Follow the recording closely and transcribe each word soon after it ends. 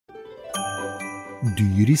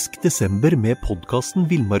Dyrisk desember med podcasten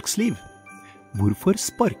Villmarksliv. Hvorfor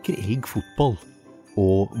sparker elg fotball?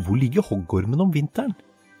 Og hvor ligger hoggormen om vinteren?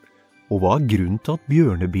 Og hva grunnen til at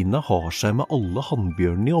bjørnebinna har seg med alle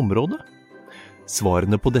hannbjørnene i området?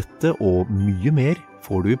 Svarene på dette og mye mer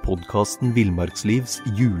får du i podcasten Villmarkslivs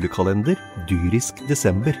julekalender Dyrisk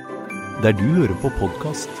desember, der du hører på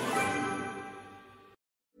podcast.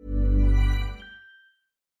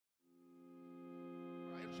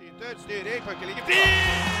 Styring, kan ikke ligge fri,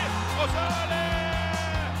 og så det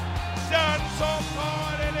Stjernen som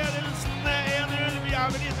tar ledelsen 1-0, vi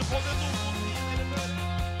vel inne på det noen tidligere før.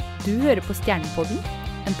 Du hører på Stjernepodden,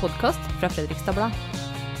 en podcast fra Fredrikstad Blad.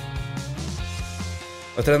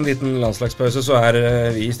 Etter en liten landslagspause så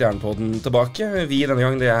vi i Stjernepodden tilbake. Vi denne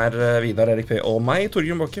gang det Vidar, Erik P. og meg,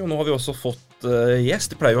 Torgrim Bakke, og nå har vi også fått gjest.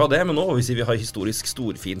 Det pleier jo å ha det, men nå vil vi ha historisk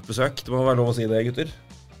storfint besøk. Det må være lov å si det, gutter.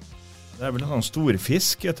 Det vel en sånn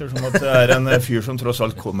storfisk, ettersom at det en fyr som tross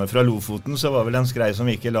alt kommer fra Lofoten, så var vel en skrei som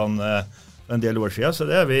gikk i land en del år siden, så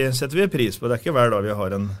det setter vi pris på. Det ikke hver dag vi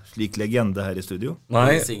har en slik legende her i studio.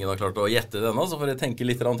 Nei. Hvis ingen har klart å gjette denne, så får jeg tenke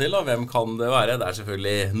litt til da. Hvem kan det være? Det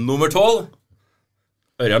selvfølgelig nummer 12.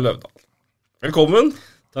 Ørjan Løvdahl. Velkommen.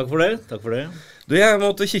 Takk for det. Du, jeg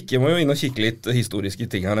må jo inn og kikke litt historiske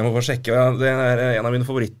ting her. Jeg må få sjekke. Det en av mine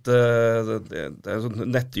favoritt... Det en sånn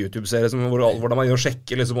nett-YouTube-serie hvor man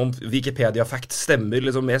sjekker liksom, om Wikipedia-fact stemmer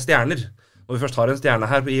liksom, med stjerner. Når vi først har en stjerne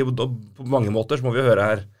her, på mange måter, så må vi høre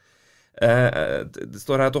her. Det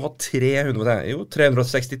står her at du har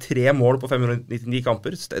 363 mål på 599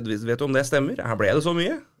 kamper. Vet du om det stemmer? Her ble det så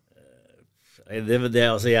mye?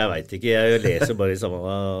 Altså, jeg vet ikke. Jeg leser bare de samme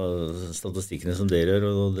statistikkene som dere gjør,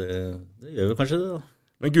 og det gjør vel kanskje det da.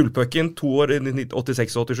 Men gullpucken 2 år i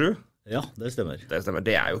 86 og 87? Ja, det stemmer.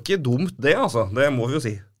 Det jo ikke dumt det, altså. Det må vi jo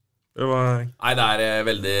si. Nei, det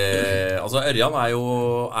veldig... Altså, Ørjan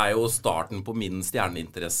jo starten på min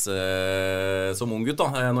stjerneinteresse som ung gutt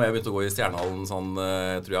da. Når jeg begynte å gå i Stjernehallen, sånn,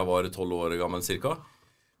 jeg tror jeg var 12 år gammel cirka.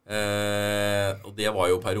 Og det var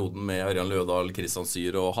jo perioden med Ørjan Løvdahl, Kristian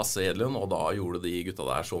Syr og Hasse Edlund, og da gjorde de gutta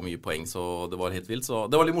der så mye poeng, så det var helt vilt.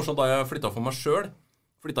 Så det var litt morsomt da jeg flyttet for meg selv,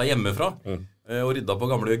 flyttet hjemmefra, og rydda på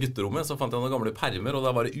gamle gutterommet, så fant jeg noen gamle permer, og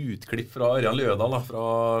der var det utklipp fra Ørjan Løvdahl, da, fra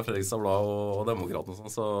Fredrikstad Blad og Demokraten og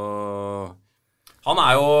sånn, så han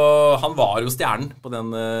var jo stjernen på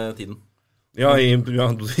den tiden. Ja, i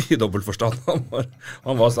dobbelt forstand.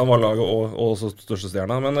 Han var laget og også største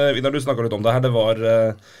stjerna. Men når du snakket litt om det her, det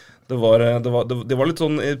var litt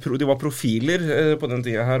sånn, de var profiler på den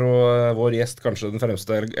tiden her, og vår gjest kanskje den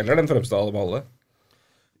fremste, eller den fremste av dem alle.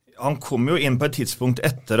 Han kom jo inn på et tidspunkt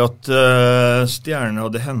etter at Stjerne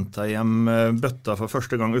hadde hentet hjem bøtta for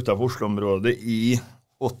første gang utenfor Oslo-området i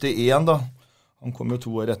 81 da. Han kom jo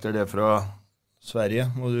 2 år etter det fra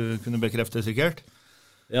Sverige, må du kunne bekrefte sikkert.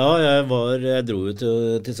 Ja, jeg dro jo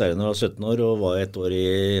til Sverige når jeg var 17 år og var 1 år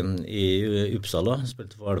i Uppsala,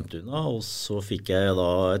 spilte for Almtuna, og så fikk jeg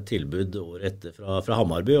da et tilbud året etter fra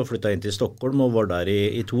Hammarby og flyttet inn til Stockholm og var der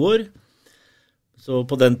i 2 år. Så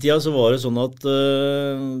på den tiden så var det sånn at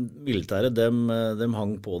militæret, dem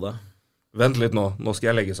hang på det. Vent litt nå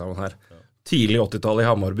skal jeg legge sammen her. Tidlig 80-tallet i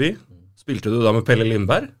Hammarby, spilte du da med Pelle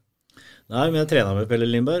Lindberg? Nei, men jeg trenet med Pelle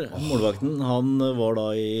Lindberg. Målvakten, han var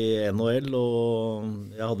da i NHL, og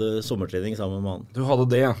jeg hadde sommertrening sammen med han. Du hadde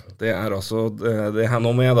det, ja. Det altså, det her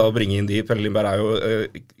nå må jeg da bringe inn de. Pelle Lindberg jo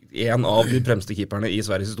en av de fremste keeperne i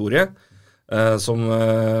Sveriges historie, som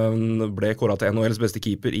ble kåret til NHLs beste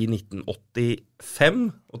keeper i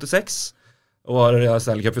 1985-86, og var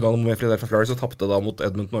Stanley Cup-finalen med Philadelphia Flyers og tappte da mot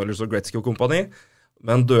Edmonton Oilers og Gretzky og kompani,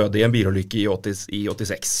 men døde i en bilulykke i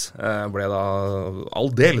 86. Ble da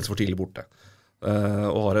aldeles for tidlig borte.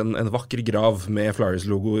 Og har en vakker grav med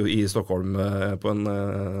Flyers-logo i Stockholm på en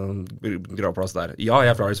gravplass der. Ja,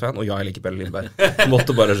 jeg Flyers-fan, og ja, jeg liker Pelle Lindberg.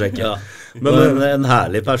 Måtte bare sjekke. Ja. Men en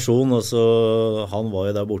herlig person, også, han var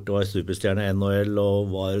jo der borte, var superstjerne i NHL, og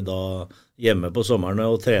var da hjemme på sommeren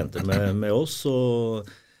og trente med oss, og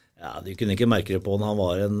ja, de kunne ikke merke det på han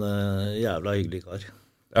var en jævla hyggelig kar.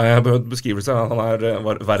 Ja, jeg har behøvd beskrivelse. Han var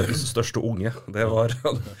verdens største unge.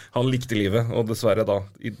 Han likte livet, og dessverre da,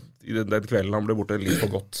 i den kvelden han ble borte litt for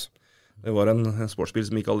godt. Det var en sportsbil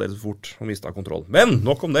som gikk allerede fort og mistet kontroll. Men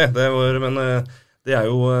nok om det. Men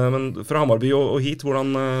fra Hammarby og hit,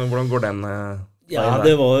 hvordan går den? Ja,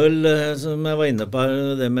 det var vel, som jeg var inne på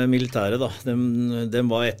her, det med militæret da. De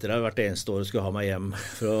var etter hvert eneste år skulle ha meg hjem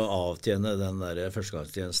for å avtjene den der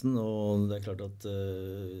førstegangstjenesten, og det klart at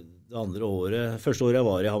første året jeg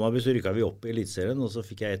var i Hammarby, så rykket vi opp i Elitserien, og så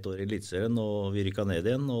fikk jeg 1 år i Elitserien, og vi rykket ned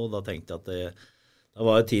igjen, og da tenkte jeg at da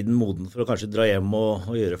var tiden moden for å kanskje dra hjem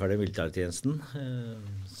og gjøre ferdig militærtjenesten,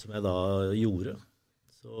 som jeg da gjorde.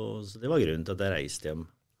 Så det var grunnen til at jeg reiste hjem.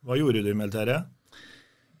 Hva gjorde du i militæret?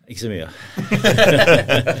 Ikke så mye.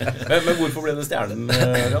 Men hvorfor ble det Stjernen,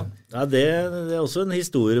 Ørjan? Ja, det er også en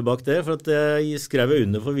historie bak det, for at jeg skrev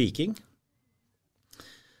under for Viking.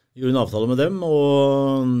 Gjorde en avtale med dem,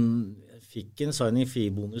 og jeg fikk en signing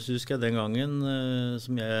fee-bonus, husker jeg, den gangen,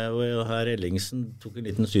 som jeg og herr Ellingsen tok en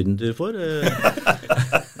liten sydentur for.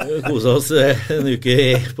 Koset oss en uke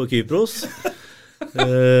på Kypros.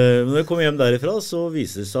 Men når jeg kom hjem derifra, så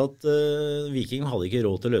viste det seg at Viking hadde ikke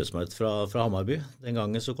råd til å løse meg ut fra Hammarby. Den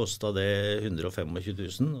gangen så kostet det 125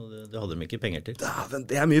 000, og det hadde de ikke penger til.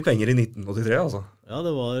 Det er mye penger i 1983, altså. Ja,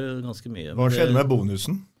 det var ganske mye. Hva skjedde med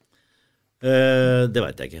bonusen? Det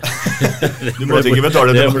vet jeg ikke. Du måtte ikke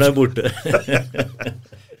betale det. Det ble borte.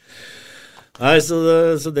 Nei, så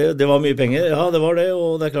det var mye penger. Ja, det var det,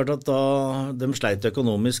 og det er klart at da de sleit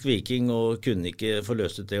økonomisk Viking og kunne ikke få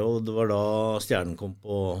løst ut det, og det var da Stjernen kom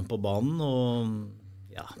på banen,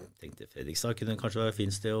 og ja, tenkte Fredrikstad kunne kanskje være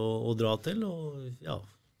fint sted å dra til, og ja,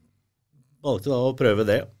 valgte da å prøve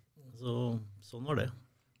det. Så sånn var det.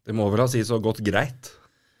 Det må vel ha si så gått greit?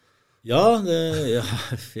 Ja,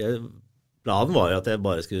 planen var jo at jeg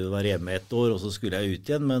bare skulle være hjemme et år, og så skulle jeg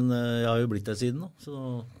ut igjen, men jeg har jo blitt der siden nå,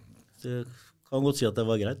 så det kan godt si at det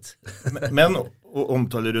var greit. Men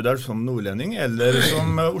omtaler du deg som nordlending eller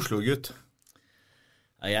som Oslo-gutt?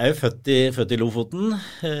 Jeg er jo født i Lofoten,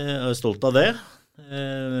 jeg er stolt av det.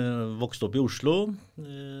 Vokste opp i Oslo,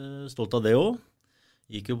 stolt av det også.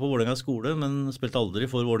 Gikk jo på Vålerenga skole, men spilte aldri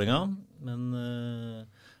for Vålerenga. Men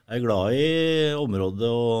jeg er glad i området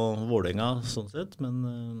og Vålerenga sånn sett, men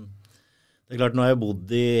det er klart, nå har jeg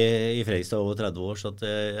bodd i Fredrikstad over 30 år, så at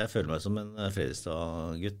jeg føler meg som en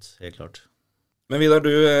Fredrikstad-gutt, helt klart. Men Vidar,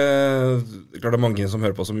 klart det er mange som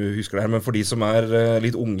hører på som husker det her, men for de som er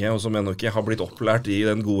litt unge og som ennå ikke har blitt opplært i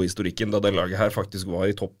den gode historikken da det laget her faktisk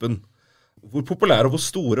var i toppen, hvor populære og hvor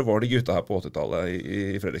store var de gutta her på 80-tallet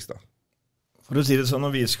i Fredrikstad? For å si det sånn,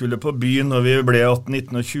 når vi skulle på byen, når vi ble 18,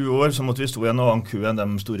 19 og 20 år, så måtte vi stå i en annen kø enn de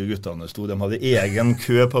store guttene stod. De hadde egen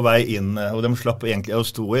kø på vei inn, og de slapp egentlig å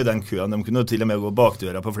stå i den køen. De kunne til og med gå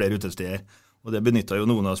bakdøra på flere utesteder. Og det benyttet jo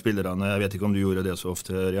noen av spillerne. Jeg vet ikke om du gjorde det så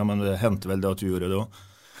ofte, ja, men det hendte vel da at du gjorde det også.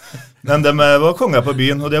 Men de var konger på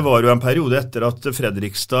byen, og det var jo en periode etter at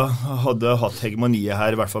Fredrikstad hadde hatt hegemoniet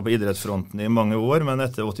her, i hvert fall på idrettsfronten i mange år, men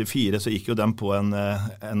etter 84 så gikk jo de på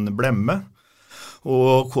en blemme.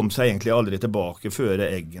 Og kom seg egentlig aldri tilbake før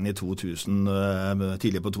Eggen i 2000,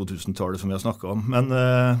 tidlig på 2000-tallet som vi har snakket om. Men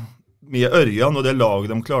med Ørjan og det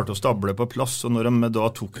laget de klarte å stable på plass, og når de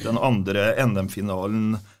da tok den andre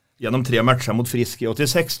NM-finalen gjennom 3 matcher mot Frisk i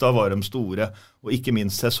 86, da var de store, og ikke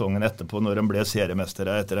minst sesongen etterpå når de ble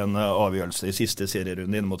seriemestere etter en avgjørelse i siste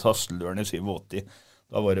serierunde inn mot Hasseldøren i 87.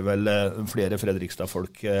 Da var det vel flere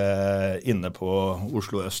Fredrikstad-folk inne på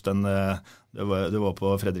Oslo Øst enn det var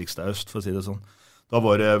på Fredrikstad Øst, for å si det sånn. Da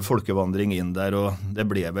var det folkevandring inn der, og det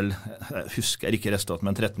ble vel, jeg husker ikke resultatet,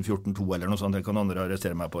 men 13-14-2 eller noe sånt, det kan andre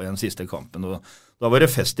arrestere meg på i den siste kampen. Og da var det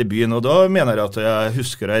fest i byen, og da mener jeg at jeg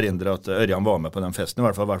husker og erindrer at Ørjan var med på den festen, i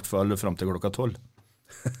hvert fall frem til klokka 12.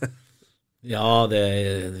 Ja, det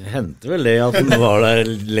hendte vel det at den var der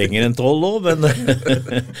lenger enn 12 år,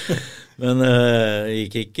 men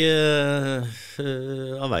gikk ikke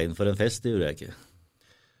av veien for en fest, det gjorde jeg ikke.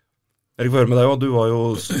 Erik, få høre med deg, og du var jo,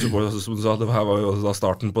 som du sa, det her var jo da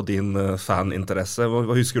starten på din faninteresse.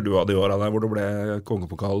 Hva husker du av de årene der, hvor det ble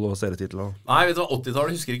kongepokal og serietitel? Nei, vet du hva,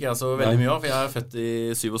 80-tallet husker ikke jeg så veldig mye av, for jeg er født i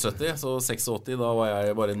 77, så 86, da var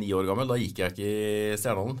jeg bare 9 år gammel, da gikk jeg ikke i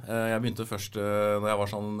Stjernehallen. Jeg begynte først når jeg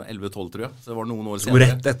var sånn 11-12, tror jeg, så det var noen år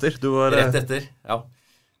senere. Rett etter? Rett etter, ja.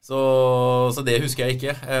 Så det husker jeg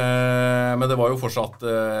ikke, men det var jo fortsatt,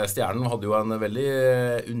 Stjernen hadde jo en veldig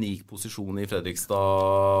unik posisjon i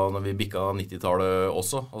Fredrikstad når vi bikka 90-tallet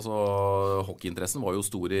også, altså hockeyinteressen var jo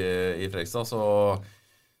stor i Fredrikstad, så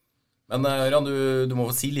men Ørjan, du må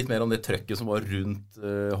få si litt mer om det trøkket som var rundt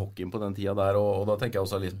hockeyen på den tida der, og da tenker jeg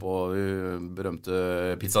også litt på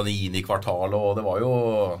berømte Pizzanini-kvartalet, og det var jo,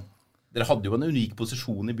 dere hadde jo en unik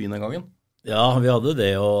posisjon i byen den gangen. Ja, vi hadde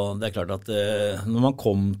det, og det er klart at når man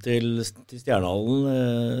kom til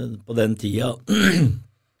Stjernehallen på den tida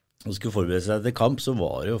og skulle forberede seg til kamp, så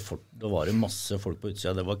var det masse folk på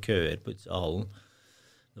utsida. Det var køer på utsida av hallen.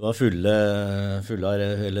 Det var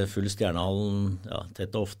full Stjernehallen, ja,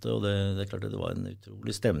 tett og ofte, og det er klart at det var en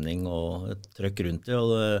utrolig stemning og et trøkk rundt det, og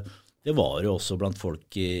det var jo også blant folk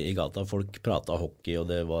i gata. Folk pratet hockey, og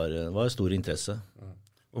det var stor interesse.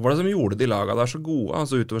 Hva var det som gjorde de lagene der så gode?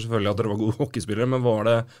 Altså utover selvfølgelig at dere var gode hockeyspillere, men hva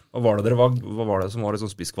var det som var liksom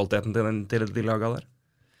spisskvaliteten til de lagene der?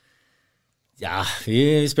 Ja,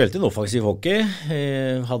 vi spilte en offensiv hockey.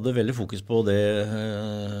 Hadde veldig fokus på det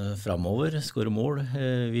fremover, skåre mål.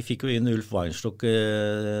 Vi fikk jo inn Ulf Weinstock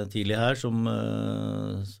tidlig her, som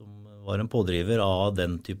var en pådriver av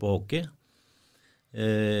den type hockey.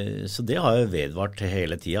 Så det har jo vedvart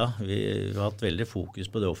hele tiden. Vi har hatt veldig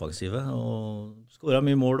fokus på det offensive, og skåret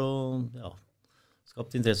mye mål og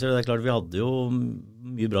skapt interesser. Det klart vi hadde jo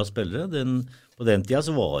mye bra spillere. På den tiden så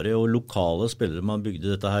var det jo lokale spillere man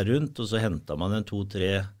bygde dette her rundt, og så hentet man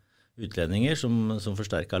 2-3 utlendinger som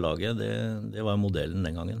forsterket laget. Det var modellen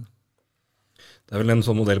den gangen. Det vel en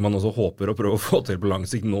sånn modell man også håper å prøve å få til på lang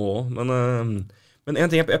sikt nå også. Men en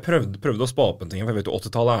ting, jeg prøvde å spa opp en ting, for jeg vet jo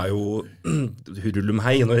 80-tallet jo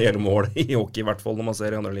hurlumhei når det gjelder mål i hockey, i hvert fall når man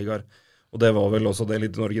ser i andre ligaer. Og det var vel også det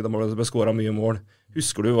litt i Norge, da ble det skåret mye mål.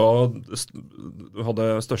 Husker du hva du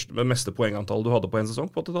hadde meste poengantall du hadde på en sesong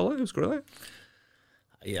på 80-tallet? Husker du det?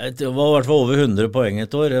 Det var i hvert fall over 100 poeng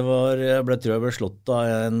et år. Jeg tror jeg ble slått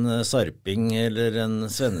av en sarping eller en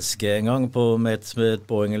svenske en gang med et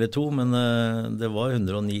poeng eller to, men det var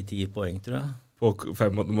 109-10 poeng, tror jeg. På hvor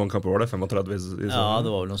mange kamper var det? 35? Ja, det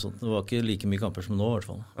var vel noe sånt. Det var ikke like mye kamper som nå, i hvert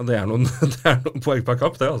fall. Ja, det er noen poeng per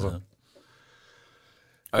kamp, det altså.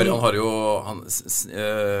 Ørjan har jo,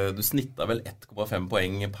 du snittet vel 1,5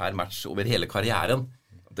 poeng per match over hele karrieren.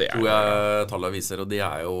 Det tror jeg tallet viser, og det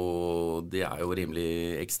er jo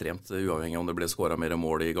rimelig ekstremt, uavhengig om det ble skåret mer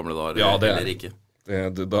mål i gamle dager eller ikke.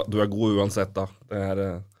 Du er god uansett da.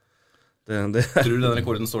 Tror du den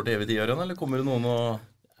rekorden står til evig tid, Ørjan, eller kommer det noen å...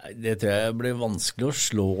 Det tror jeg blir vanskelig å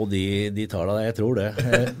slå de tallene, jeg tror det.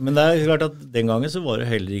 Men det er klart at den gangen så var det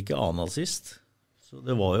heller ikke annen assist. Så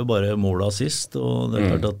det var jo bare mål assist, og det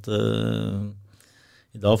er klart at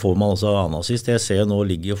i dag får man også annen assist. Jeg ser nå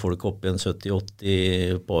ligger jo folk oppe i en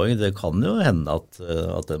 70-80 poeng. Det kan jo hende at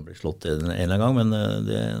den blir slått en eller annen gang, men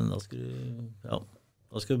da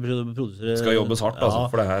skal du produsere... Skal jobbes hardt, altså,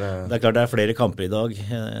 for det her... Det er klart det er flere kamper i dag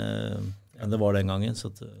enn det var den gangen, så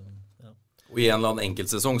at... Og i en eller annen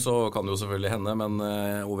enkeltsesong så kan det jo selvfølgelig hende, men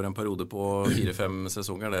over en periode på 4-5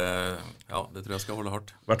 sesonger, det tror jeg skal holde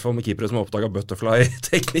hardt. I hvert fall med keepere som har oppdaget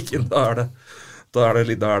butterfly-teknikken, da er det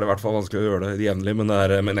i hvert fall vanskelig å gjøre det jevnlig,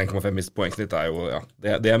 men 1,5 poengsnitt er jo,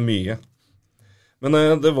 det er mye. Men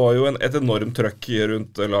det var jo et enormt trøkk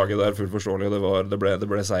rundt laget der, fullt forståelig,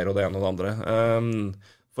 det ble seier og det ene og det andre.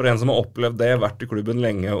 For en som har opplevd det, vært i klubben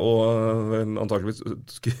lenge og antageligvis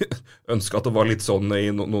skulle ønske at det var litt sånn i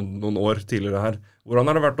noen år tidligere her. Hvordan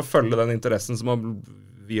har det vært å følge den interessen som har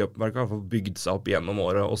bygd seg opp gjennom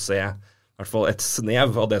året og se i hvert fall et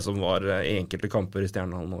snev av det som var i enkelte kamper i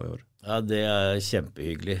Stjernehallen nå i år? Ja, det er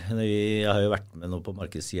kjempehyggelig. Jeg har jo vært med nå på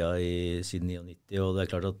markedssiden siden 99, og det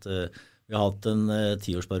er klart at vi har hatt en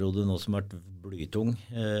 10-årsperiode nå som har vært blytung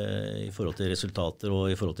i forhold til resultater og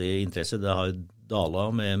i forhold til interesse. Det har jo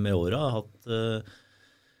dalet med året. Jeg har hatt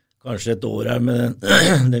kanskje et år her med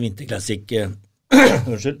den vinterklassik det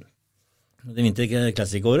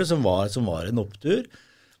vinterklassik-året som var en opptur.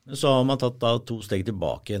 Men så har man tatt da 2 steg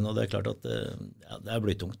tilbake igjen, og det er klart at det er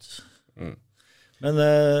blytungt. Men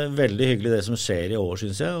veldig hyggelig det som skjer i år,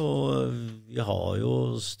 synes jeg, og vi har jo,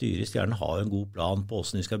 styret i Stjernen har jo en god plan på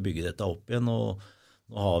hvordan vi skal bygge dette opp igjen, og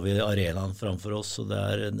nå har vi arenaen framfor oss, og det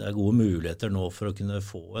er gode muligheter nå for å kunne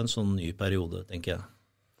få en sånn ny periode, tenker jeg.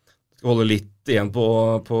 Jeg skal holde litt igjen på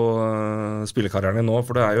spillekarrieren nå,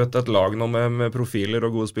 for det er jo et lag nå med profiler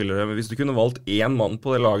og gode spillere. Men hvis du kunne valgt én mann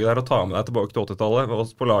på det laget der og ta med deg tilbake til 80-tallet,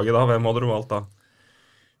 på laget da, hvem hadde du valgt da?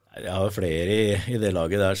 Jeg har flere i det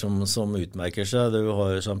laget der som utmerker seg. Du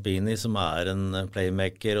har Zampini som er en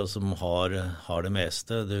playmaker og som har det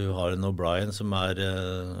meste. Du har en O'Brien som er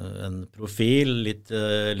en profil, litt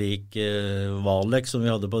lik Valek som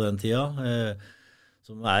vi hadde på den tida,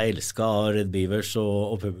 som er elsket av Red Beavers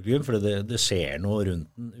og publikum, for det skjer noe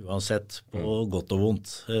rundt den uansett, på godt og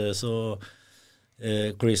vondt. Så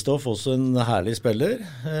Kristoff også en herlig spiller.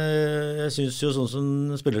 Jeg synes jo sånn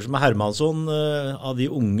som spiller som Hermansson av de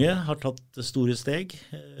unge har tatt store steg.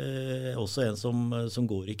 Også en som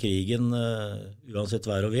går i krigen uansett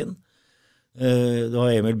vær og vind. Du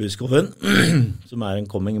har Emil Buskoven som er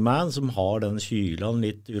en coming man, som har den kylen,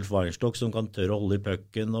 litt Ulf Weinstock som kan tørre å holde i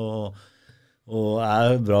pucken og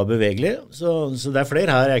er bra bevegelig. Så det er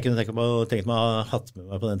flere her jeg kunne tenkt meg å ha hatt med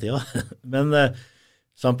meg på den tida. Men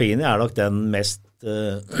Zampini er nok den mest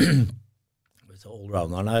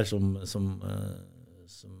allrounderen her som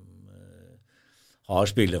har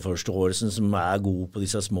spilleforståelsen, som er god på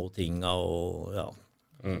disse små tingene og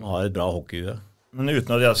som har et bra hockeyhue. Men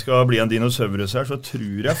uten at jeg skal bli en dinosaurus her, så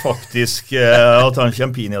tror jeg faktisk at han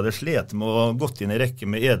Ciampini hadde slet med å gått inn i rekke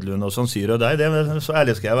med Edlund og Sansyr og deg. Så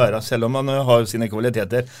ærlig skal jeg være, selv om han har sine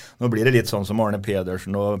kvaliteter. Nå blir det litt sånn som Arne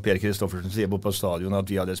Pedersen og Per Kristoffersen sier på stadion,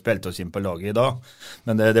 at vi hadde spilt oss inn på laget i dag.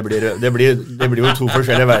 Men det blir jo to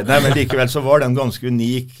forskjellige verdener, men likevel så var den ganske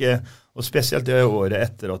unik, og spesielt det året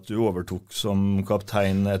etter at du overtok som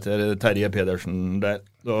kaptein etter Terje Pedersen der.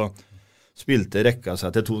 Da spilte rekka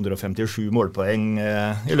seg til 257 målpoeng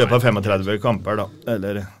i løpet av 35 kamper da,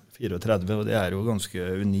 eller 34, og det er jo ganske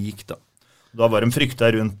unikt da. Da var de frykta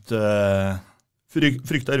rundt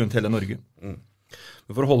hele Norge.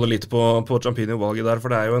 For å holde litt på Ciampini-valget der, for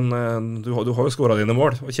det er jo du har jo skåret dine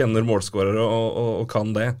mål, og kjenner målskårere og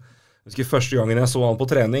kan det. Jeg husker første gangen jeg så han på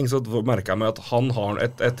trening, så merket jeg meg at han har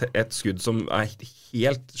et skudd som er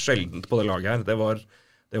helt sjeldent på det laget her.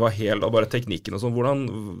 Det var helt, og bare teknikken og sånn. Hvordan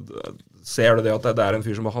ser du det at det er en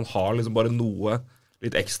fyr som han har liksom bare noe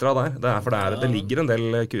litt ekstra der? Det ligger en del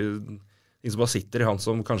ting som bare sitter i han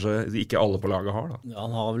som kanskje ikke alle på laget har da. Ja,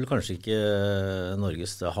 han har vel kanskje ikke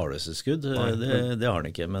Norges hardeste skudd, det har han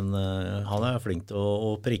ikke, men han er flink til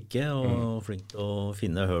å prikke og flink til å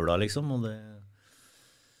finne høla liksom, og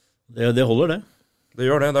det holder det. Det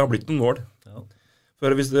gjør det har blitt noen mål. Ja.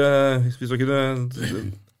 For hvis du kunne...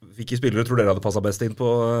 Hvilke spillere tror dere hadde passet best inn på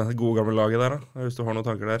gode gamle laget der da? Hvis du har noen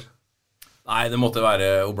tanker der? Nei, det måtte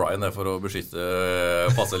være O'Brien for å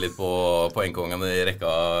passe litt på poengkongen i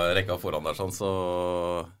rekka foran der, sånn, så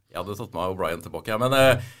jeg hadde tatt meg O'Brien tilbake. Ja, men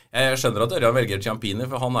jeg skjønner at Ørjan velger Ciampini,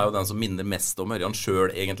 for han er jo den som minner mest om Ørjan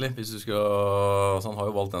selv, egentlig. Så han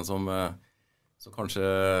har jo valgt den som kanskje,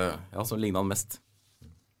 ja, som ligner han mest.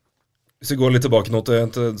 Hvis vi går litt tilbake nå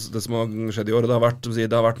til det som har skjedd i år, det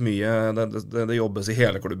har vært mye, det jobbes i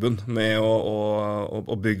hele klubben med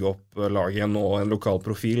å bygge opp laget igjen og en lokal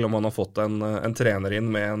profil, og man har fått en trener inn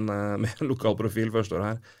med en lokal profil første år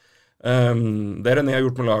her. Det René har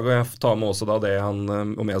gjort med laget, og jeg tar med også da det han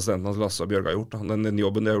og medassistenten hans Lasse og Bjørg har gjort, den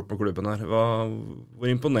jobben de har gjort med klubben her.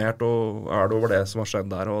 Hvor imponert er du over det som har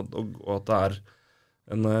skjedd der, og at det er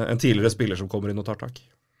en tidligere spiller som kommer inn og tar tak?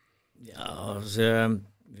 Ja, altså...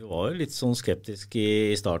 Vi var jo litt sånn skeptiske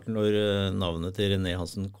i starten når navnet til René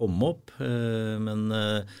Hansen kom opp, men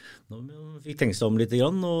når vi fikk tenkt seg om litt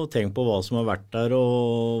og tenkt på hva som har vært der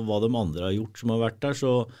og hva de andre har gjort som har vært der,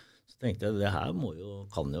 så tenkte jeg at det her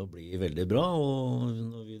kan jo bli veldig bra, og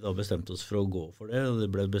når vi da bestemte oss for å gå for det, og det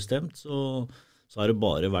ble bestemt, så har det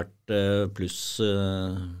bare vært pluss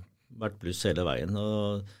hele veien.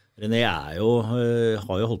 Og René har jo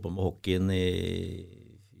holdt på med hockeyen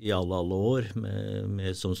i alle år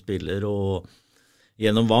med som spiller og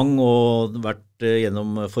gjennom Vang og vært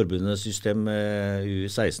gjennom forbundets system med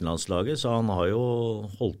U16-landslaget, så han har jo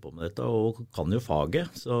holdt på med dette og kan jo faget.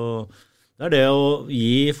 Så det er det å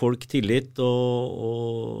gi folk tillit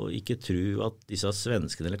og ikke tro at disse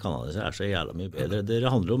svenskene eller kanadierne er så jævla mye bedre. Det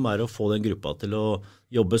handler om å få den gruppa til å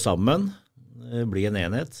jobbe sammen, bli en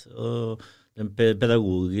enhet, og den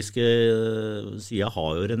pedagogiske siden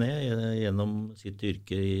har jo René gjennom sitt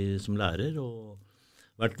yrke som lærer, og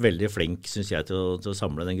vært veldig flink, synes jeg, til å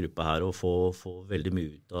samle den gruppa her og få veldig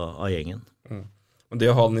mye ut av gjengen. Men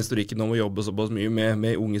det å ha den historikken om å jobbe såpass mye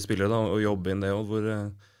med unge spillere da, og jobbe inn det, og hvor,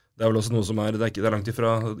 det er vel også noe som det er langt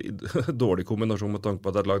ifra dårlig kombinasjon med tanke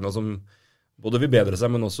på at det er et lag som både vil bedre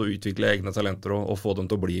seg, men også utvikle egne talenter og få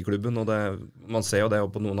dem til å bli i klubben, og man ser jo det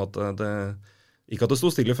på noen at ikke at det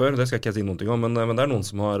stod stille før, det skal ikke jeg si noen ting om, men det er noen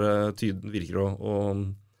som virker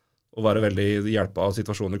å være veldig hjelpet av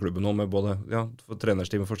situasjonen i klubben nå, med både for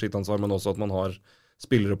trenersteamet for sitt ansvar, men også at man har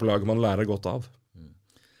spillere på laget man lærer godt av.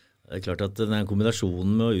 Det er klart at den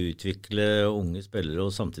kombinasjonen med å utvikle unge spillere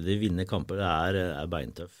og samtidig vinne kamper er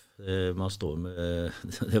beintøff. Man står med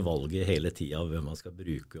det valget hele tiden av hvem man skal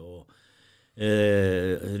bruke og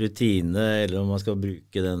rutine, eller om man skal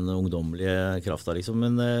bruke den ungdommelige krafta liksom.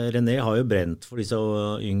 Men René har jo brent for disse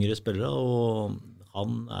yngre spillere, og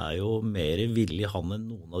han er jo mer villig enn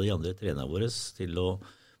noen av de andre trenerne våre til å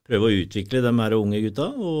prøve å utvikle de her unge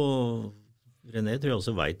gutta, og René tror jeg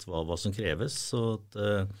også vet hva som kreves, så at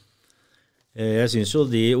jeg synes jo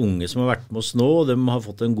de unge som har vært med oss nå, de har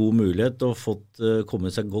fått en god mulighet og fått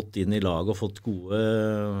kommet seg godt inn i laget og fått gode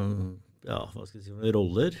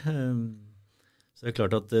roller. Så det er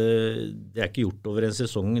klart at det er ikke gjort over en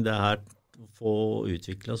sesong. Det her å få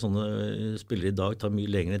utviklet sånne spillere i dag tar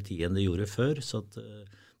mye lengre tid enn det gjorde før, så at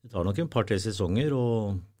det tar nok en par-tre sesonger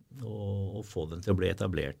å få dem til å bli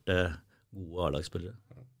etablerte gode A-lagsspillere.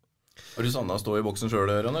 Har du savnet å stå i boksen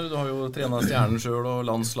selv, Rønner? Du har jo trenet Stjernen selv, og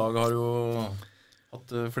landslaget har jo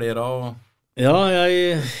hatt flere av. Ja,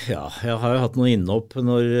 jeg har jo hatt noen innhopp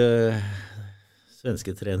når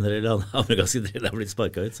svenske trener eller amerikanske trener har blitt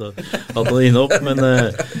sparket ut, så hatt noen innhopp, men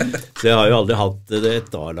så jeg har jo aldri hatt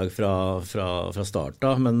et A-lag fra start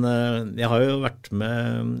av, men jeg har jo vært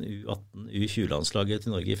med U18, U20-landslaget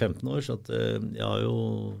til Norge i 15 år, så at jeg har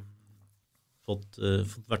jo fått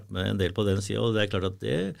vært med en del på den siden, og det er klart at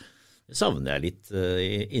det savner jeg litt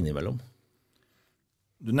innimellom.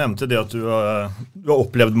 Du nevnte det at du har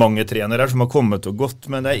opplevd mange trenere som har kommet og gått,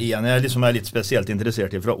 men det en jeg liksom litt spesielt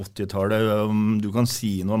interessert i fra 80-tallet, om du kan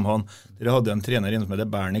si noe om han. Dere hadde en trener inne som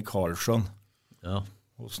heter Bernie Karlsson. Ja.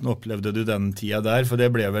 Hvordan opplevde du den tida der? For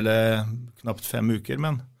det ble vel knapt 5 uker,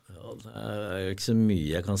 men... Ja, det er jo ikke så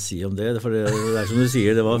mye jeg kan si om det, for det som du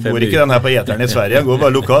sier, det var 5 uker. Går ikke den her på eteren i Sverige, går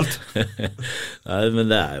bare lokalt. Nei, men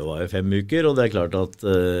det var jo 5 uker, og det er klart at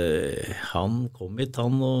han kom hit,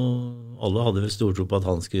 og alle hadde vel stor tro på at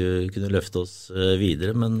han skulle kunne løfte oss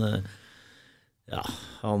videre, men ja,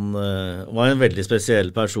 han var en veldig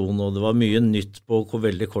spesiell person, og det var mye nytt på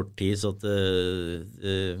veldig kort tid, så at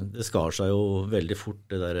det skar seg jo veldig fort,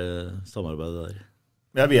 det der samarbeidet der.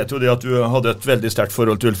 Jeg vet jo det at du hadde et veldig sterkt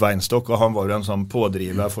forhold til Ulf Weinstock, og han var jo en sånn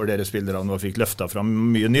pådriver for dere spillere og fikk løftet fram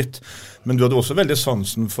mye nytt. Men du hadde også veldig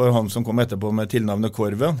sansen for han som kom etterpå med tilnavnet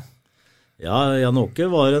Korven. Ja, Jan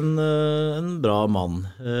Åke var en bra mann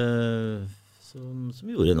som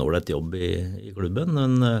gjorde en ålreit jobb i klubben.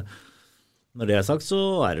 Men når det er sagt,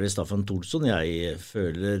 så det vel Staffan Tholsson jeg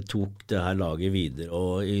føler tok det her laget videre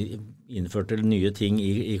og innførte nye ting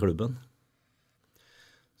i klubben.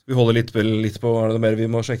 Vi holder litt på, det mer vi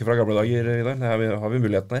må sjekke fra gamle dager, Vidar? Har vi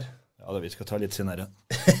muligheten her? Ja, vi skal ta litt senere.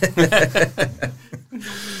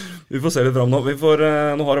 Vi får se litt frem nå.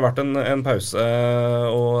 Nå har det vært en pause,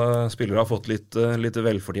 og spillere har fått litt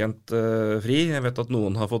velfortjent fri. Jeg vet at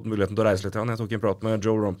noen har fått muligheten til å reise litt. Jeg tok en prat med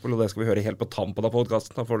Joe Rumpel, og det skal vi høre helt på tampen av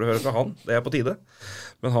podcasten. Da får du høre fra han. Det på tide.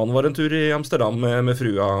 Men han var en tur i Amsterdam med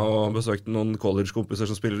frua og besøkte noen college-kompiser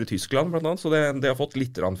som spiller i Tyskland, blant annet. Så det har fått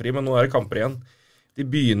litt fri, men nå det kamper igjen. De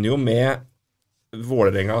begynner jo med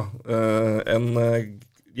Vålerenga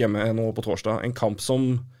hjemme nå på torsdag. En kamp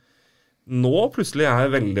som nå plutselig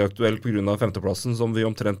veldig aktuell på grunn av femteplassen, som vi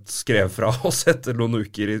omtrent skrev fra oss etter noen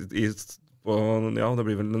uker det blir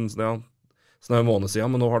vel en måned siden,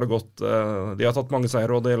 men nå har det gått de har tatt mange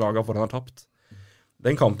seier, og det laget foran har tapt.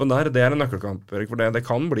 Den kampen der, det en nøkkelkamp, Erik, for det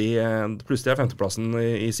kan bli plutselig femteplassen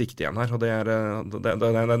i sikte igjen her, og det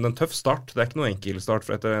en tøff start. Det ikke noe enkel start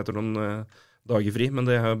etter noen dager fri, men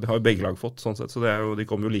det har jo begge lag fått, sånn sett, så de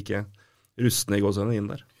kommer jo like rustne i gåsene inn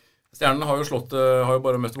der. Stjernen har jo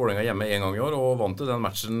bare møtt Vålerenga hjemme en gang i år, og vant til den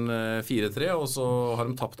matchen 4-3, og så har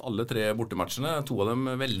de tapt alle 3 bortematchene, 2 av dem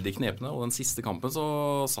veldig knepne, og den siste kampen så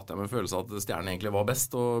satt jeg med en følelse at Stjernen egentlig var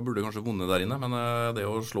best, og burde kanskje vunnet der inne, men det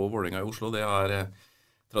å slå Vålerenga i Oslo, det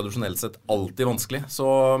tradisjonelt sett alltid vanskelig,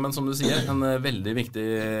 men som du sier, en veldig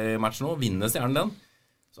viktig match nå, vinner Stjernen den,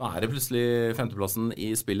 så det plutselig femteplassen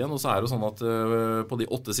i spill igjen, og så det jo sånn at på de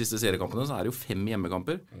 8 siste seriekampene så det jo 5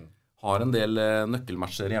 hjemmekamper. Har en del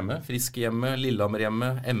nøkkelmatcher hjemme. Frisk hjemme, Lillehammer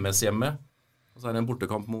hjemme, MS hjemme. Og så det en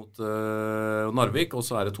bortekamp mot Narvik, og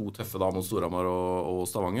så det 2 tøffe da mot Storhamar og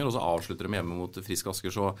Stavanger, og så avslutter de hjemme mot Frisk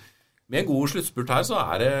Asker. Så med en god sluttspurt her så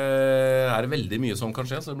det veldig mye som kan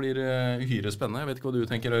skje, så det blir uhyre spennende. Jeg vet ikke hva du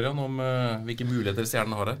tenker, Ørjan, om hvilke muligheter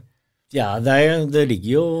Stjernen har her. Ja, det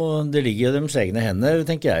ligger jo deres egne hender,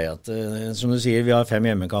 tenker jeg. At, som du sier, vi har 5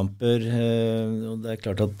 hjemmekamper, og det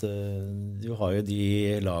klart at du har jo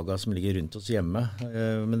de lagene som ligger rundt oss hjemme.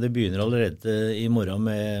 Men det begynner allerede i morgen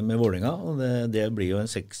med Vålerenga, og det blir jo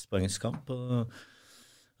en 6-poengskamp.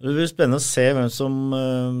 Det blir spennende å se hvem som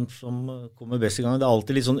kommer best i gang. Det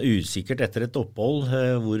alltid litt sånn usikkert etter et opphold,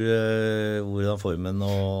 hvordan formen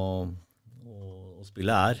og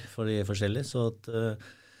spillet for de forskjellige, så at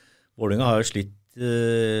Vålerenga har jo slitt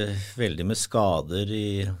veldig med skader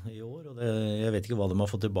i år, og jeg vet ikke hva de har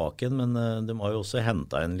fått tilbake igjen, men de har jo også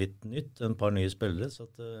hentet en litt nytt, en par nye spillere, så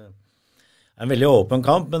at, det en veldig åpen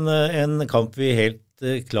kamp, men en kamp vi helt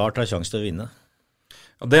klart har sjanse til å vinne.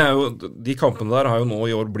 Ja, de kampene der har jo nå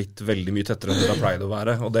i år blitt veldig mye tettere enn det har pleid å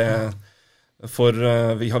være, og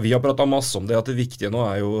vi har pratet masse om det, at det viktige nå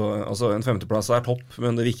jo, altså en femteplass topp,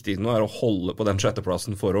 men det viktige nå å holde på den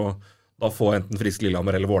sjetteplassen for å da få enten Frisk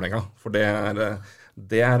Lillehammer eller Vålerenga, for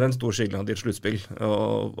det en stor skillnad i et sluttspill,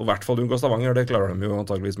 og i hvert fall unngå Stavanger, det klarer de jo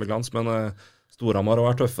antageligvis med glans, men Storhamar har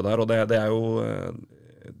vært tøffe der, og det jo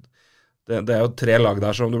 3 lag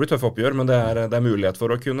der som det blir tøffe oppgjør, men det er mulighet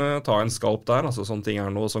for å kunne ta en skalp der, altså sånne ting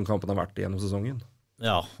nå som kampen har vært gjennom sesongen.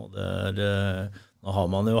 Ja, og nå har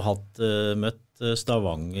man jo møtt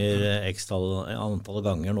Stavanger ekstra antall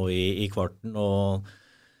ganger nå i kvarten, og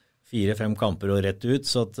 4-5 kamper og rett ut,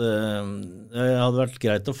 så at det hadde vært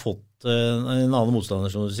greit å fått en annen motstander,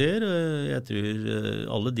 som du sier. Jeg tror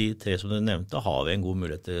alle de 3 som du nevnte har vi en god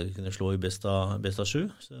mulighet til å kunne slå i best av 7.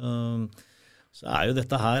 Så jo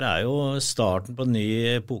dette her jo starten på en ny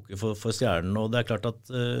epoke for Stjernen, og det klart at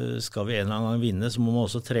skal vi en eller annen gang vinne, så må man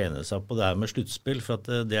også trene seg på det her med sluttspill, for at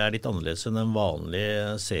det litt annerledes enn en vanlig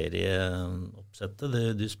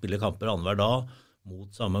serieoppsettet. Du spiller kamper annenhver dag mot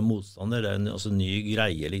samme motstander, det en ny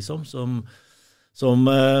greie liksom, som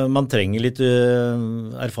man trenger litt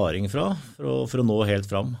erfaring for å nå helt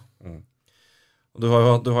fram. Du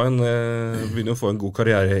begynner å få en god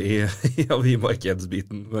karriere i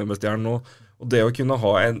markedsbiten med Stjernen nå, og det å kunne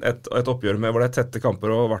ha et oppgjør med hvor det tette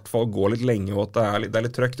kamper og i hvert fall gå litt lenge, og at det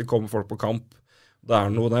litt trøkt, det kommer folk på kamp, det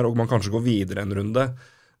noe der, og man kanskje går videre en runde.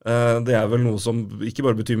 Det vel noe som ikke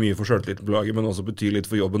bare betyr mye for selvtilliten på laget, men også betyr litt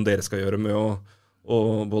for jobben dere skal gjøre med å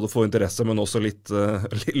både få interesse, men også litt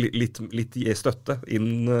gi støtte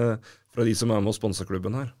inn fra de som med å sponse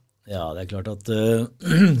klubben her. Ja, det klart at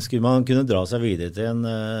skulle man kunne dra seg videre til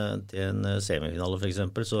en semifinale for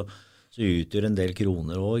eksempel, så utgjør en del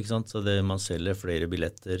kroner også, ikke sant? Så man selger flere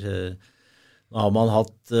billetter. Nå har man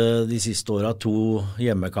hatt de siste årene 2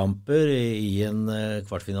 hjemmekamper i en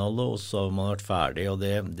kvartfinale, og så har man vært ferdig, og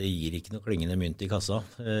det gir ikke noe klingende mynt i kassa.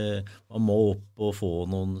 Man må opp og få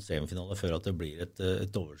noen semifinaler før at det blir et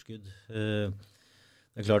overskudd.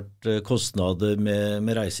 Det klart, kostnader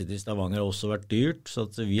med reise til Stavanger har også vært dyrt, så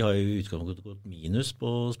at vi har jo utgangspunktet gått minus på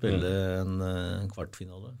å spille en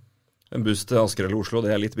kvartfinale. En buss til Asker eller Oslo,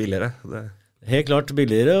 det litt billigere? Helt klart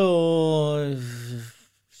billigere, og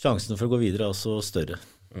sjansen for å gå videre også større.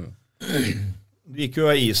 Du gikk jo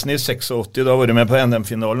av isen i 86, da var du med på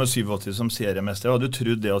NM-finalen, og 87 som seriemester. Hadde du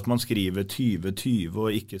trodd det at man skriver 2020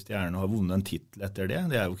 og ikke Stjernen har vunnet en titel etter det?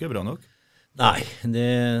 Det jo ikke bra nok. Nei, det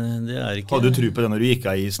ikke. Hadde du tro på det når du gikk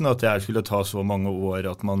av isen, at det skulle ta så mange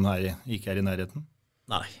år at man ikke i nærheten?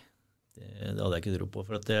 Nei, det hadde jeg ikke tro på.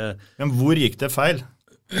 Men hvor gikk det feil?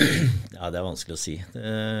 Ja, det vanskelig å si.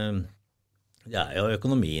 Det jo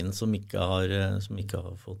økonomien som ikke har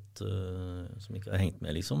hengt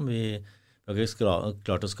med, liksom. Vi har ikke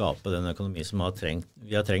klart å skape den økonomi som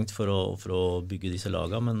vi har trengt for å bygge disse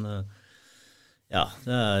lagene, men ja,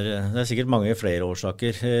 det sikkert mange flere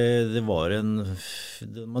årsaker.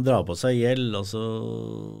 Man drar på seg gjeld, altså,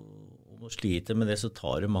 og sliter med det, så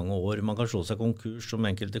tar det mange år. Man kan slå seg konkurs, som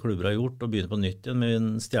enkelte klubber har gjort, og begynne på nytt igjen,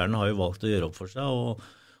 men Stjernen har jo valgt å gjøre opp for seg, og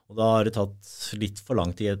da har det tatt litt for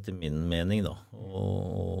lang tid etter min mening da,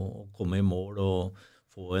 å komme i mål og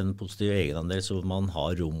få en positiv egenandel, så man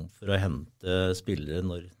har rom for å hente spillere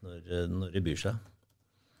når det byr seg.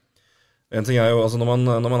 En ting jo, altså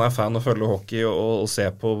når man fan og følger hockey og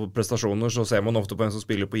ser på prestasjoner, så ser man ofte på en som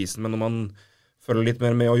spiller på isen, men når man følger litt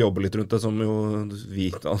mer med og jobber litt rundt det, som jo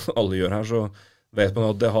vi alle gjør her, så vet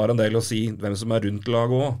man at det har en del å si hvem som rundt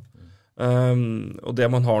laget også. Og det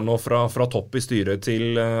man har nå fra topp i styret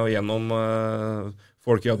til og gjennom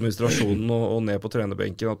folk i administrasjonen og ned på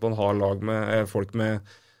trenerbenken, at man har lag med folk med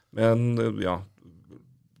en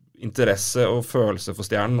interesse og følelse for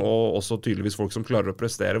Stjernen, og også tydeligvis folk som klarer å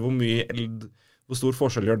prestere. Hvor stor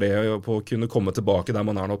forskjell gjør det på å kunne komme tilbake der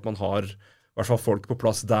man nå, at man har i hvert fall folk på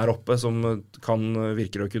plass der oppe som kan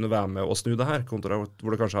virke å kunne være med og snu det her, kontra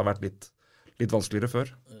hvor det kanskje har vært litt vanskeligere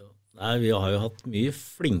før? Nei, vi har jo hatt mye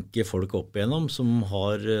flinke folk opp igjennom som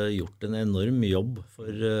har gjort en enorm jobb for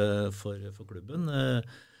klubben.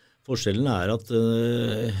 Forskjellen at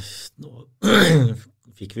nå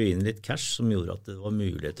fikk vi inn litt cash som gjorde at det var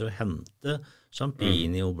mulighet til å hente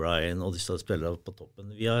Champini, O'Brien og disse spillere på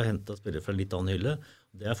toppen. Vi har hentet spillere fra litt annen hylle,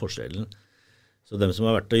 det forskjellen. Så dem som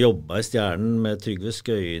har vært og jobbet i Stjernen med Trygve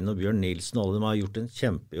Skøyen og Bjørn Nilsen, alle dem har gjort en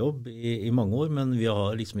kjempejobb i mange år, men vi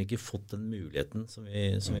har liksom ikke fått den muligheten som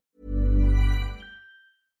vi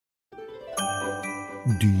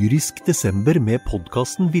Dyrisk desember med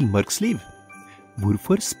podcasten Villmarksliv.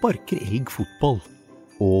 Hvorfor sparker elg fotball?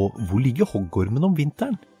 Og hvor ligger hoggormen om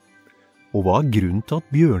vinteren? Og hva grunnen til at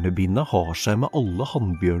bjørnebinna har seg med alle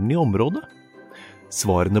hannbjørnene i området?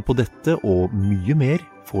 Svarene på dette og mye mer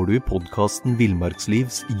får du i podcasten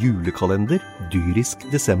Villmarkslivs julekalender Dyrisk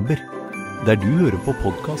desember, der du hører på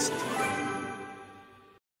podcast.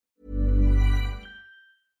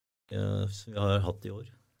 Vi har hatt i år.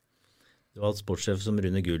 Det var et sportssjef som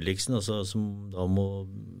Rune Gulliksen, altså, som da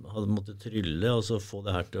hadde måttet trylle og så få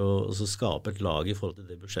det her til å skape et lag i forhold til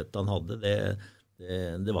det budsjettet han hadde.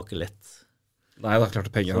 Det var ikke lett. Nei, det klart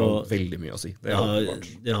penger har veldig mye å si. Det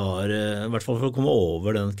har, i hvert fall for å komme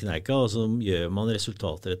over den kneika, og så gjør man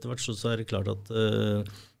resultater etter hvert, så det klart at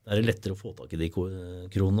det lettere å få tak i de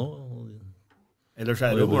kronene. Ellers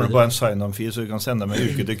det jo bare en sign-on-fee, så du kan sende dem en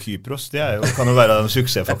uke til Kypros. Det kan jo være en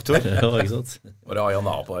suksessfaktor. Ja, ikke sant? Var det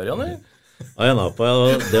Ayanapa her, Janne? Ayanapa,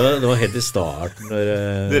 det var helt i starten.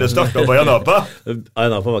 Dere startet på Ayanapa?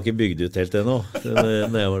 Ayanapa var ikke bygd ut helt ennå, når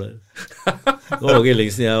jeg var der. Det var ikke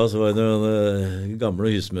lenge siden jeg også var noen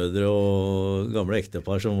gamle husmødre og gamle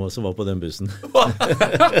ektepar som var på den bussen.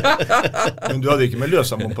 Men du hadde ikke med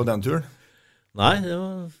Løsamon på den turen? Nei, det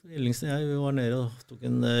var lenge siden jeg var nede og tok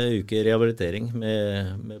en uke rehabilitering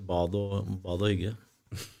med bad og hygge.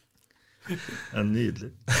 Det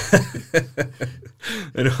nydelig.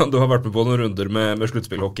 Du har vært med på noen runder med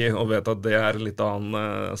sluttspillhockey, og vet at det en litt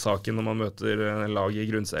annen sak når man møter lag i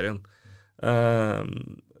grunnserien.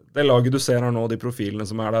 Det laget du ser her nå, de profilene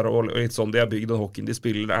som der, og litt sånn de bygd, og hockeyen de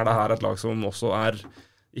spiller, det her et lag som også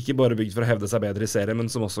ikke bare bygd for å hevde seg bedre i serien, men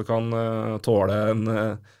som også kan tåle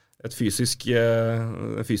et fysisk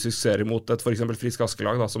serie mot for eksempel Frisk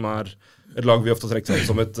Askelag, da, som et lag vi ofte trekker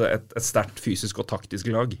som et sterkt fysisk og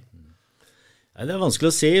taktisk lag. Nei, det vanskelig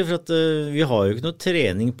å si, for at vi har jo ikke noe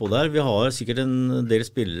trening på det her. Vi har sikkert en del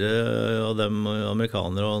spillere av dem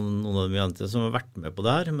amerikanere og noen av dem andre som har vært med på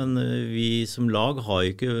det her, men vi som lag har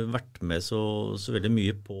jo ikke vært med så veldig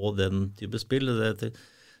mye på den type spill.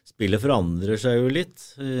 Spillet forandrer seg jo litt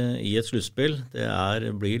i et sluttspill.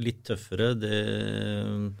 Det blir litt tøffere, det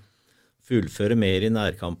fullfører mer i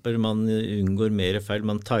nærkamper, man unngår mer feil,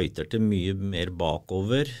 man tighter til mye mer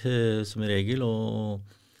bakover som regel, og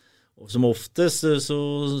som oftest så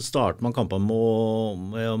starter man kampen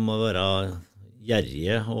med å være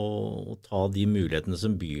gjerrige og ta de mulighetene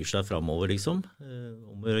som byr seg fremover, liksom,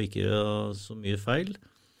 om å ikke gjøre så mye feil.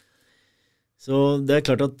 Så det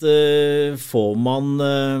klart at får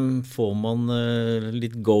man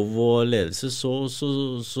litt go og ledelse, så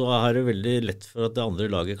det veldig lett for at det andre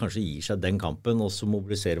laget kanskje gir seg den kampen, og så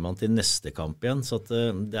mobiliserer man til neste kamp igjen. Så at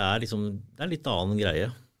det liksom, det en litt annen greie.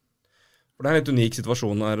 For det en litt unik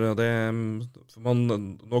situasjon her.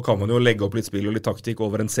 Nå kan man jo legge opp litt spill og litt taktikk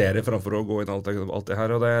over en serie framfor å gå inn alt det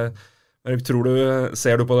her, og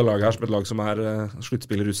ser du på det laget her som et lag som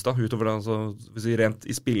sluttspillerrusta utover det, altså, hvis vi rent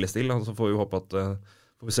i spillestil, så får vi håpe at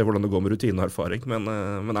får vi se hvordan det går med rutine og erfaring, men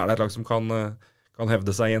det et lag som kan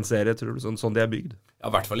hevde seg i en serie, tror du, sånn de bygd? Ja,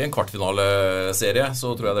 i hvert fall i en kvartfinaleserie,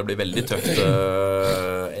 så tror jeg det blir veldig tøft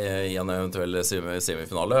i en eventuell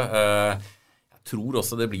semifinale. Jeg tror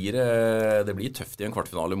også det blir tøft i en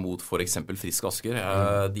kvartfinale mot for eksempel Frisk Asker.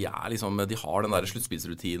 De har den der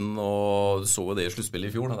sluttspillsrutinen, og så det i sluttspillet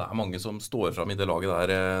i fjor. Det mange som står frem i det laget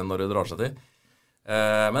der når det drar seg til.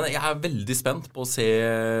 Men jeg veldig spent på å se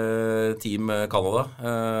Team Canada.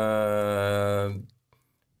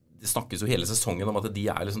 Det snakkes jo hele sesongen om at de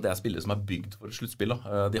det spillere som bygd for sluttspill.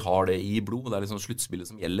 De har det i blod, det liksom sluttspillet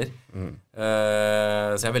som gjelder.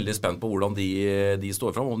 Så jeg veldig spent på hvordan de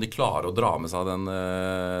står frem, om de klarer å dra med seg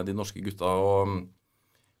de norske gutta. Og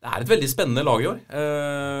det et veldig spennende lag i år.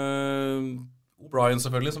 O'Brien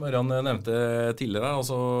selvfølgelig, som Ørjan nevnte tidligere.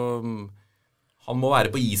 Altså, han må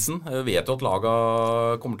være på isen. Jeg vet jo at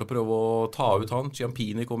laget kommer til å prøve å ta ut han.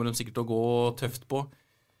 Ciampini kommer de sikkert til å gå tøft på.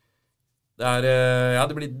 Det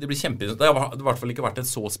blir kjempeinteressant. Det har i hvert fall ikke vært et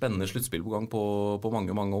så spennende sluttspill på gang på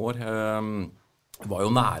mange, mange år. Var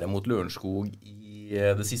jo nære mot Lørenskog i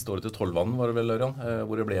det siste året til Tollvann, var det vel, Ørjan,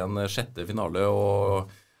 hvor det ble en 6. finale, og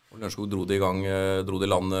Lørenskog dro det i gang, dro det i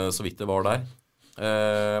land så vidt det var der.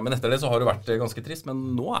 Men etter det så har det vært ganske trist, men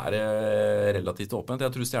nå det relativt åpent.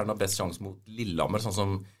 Jeg tror Stjernen har best sjanse mot Lillehammer, sånn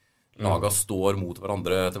som laget står mot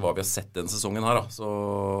hverandre til hva vi har sett den sesongen her. Da.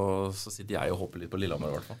 Så sitter jeg og håper litt på Lillehammer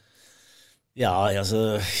i hvert fall. Ja,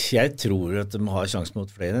 altså, jeg tror at de har sjanse mot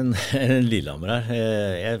flere enn Lillehammer her.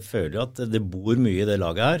 Jeg føler jo at det bor mye i det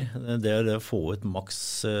laget her. Det å få ut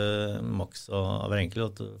maks av hver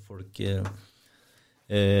enkelt, at folk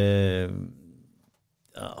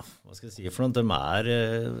hva skal jeg si for noe, de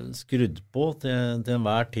skrudd på til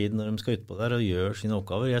enhver tid når de skal ut på der og gjør sine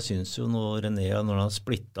oppgaver. Jeg synes jo når René, når han har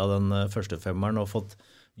splittet den første femmeren og fått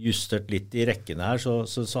justert litt i rekkene her,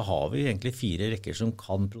 så har vi egentlig 4 rekker som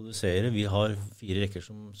kan produsere. Vi har 4 rekker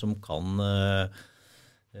som kan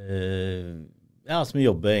som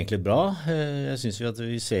jobber egentlig bra. Jeg synes jo at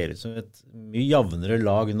vi ser ut som et mye javnere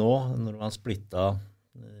lag nå når man splittet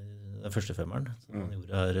den første femmeren som man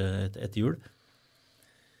gjorde her etter jul.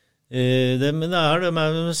 Men det det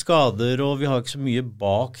med skader, og vi har ikke så mye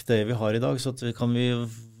bak det vi har i dag, så kan vi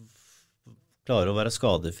klare å være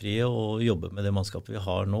skadefrie og jobbe med det mannskapet vi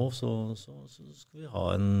har nå, så skal vi ha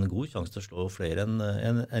en god sjanse til å slå flere enn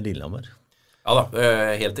Lillehammer. Ja da, jeg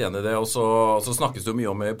er helt enig i det, og så snakkes det jo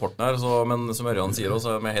mye om i porten her, men som Ørjan sier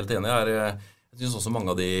også, jeg er helt enig her. Jeg synes også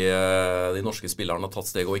mange av de norske spillerne har tatt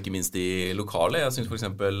steg, og ikke minst de lokale. Jeg synes for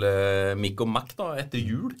eksempel Mikk og Mac da, etter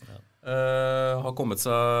jul har kommet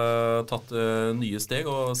seg, tatt nye steg,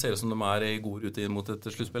 og ser ut som de i god rute inn mot et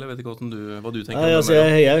sluttspill. Jeg vet ikke hva du tenker om det. Altså,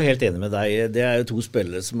 jeg jo helt enig med deg. Det jo 2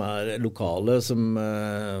 spillere som lokale,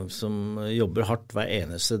 som jobber hardt hver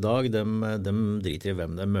eneste dag. De driter i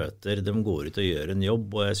hvem de møter. De går ut og gjør en jobb,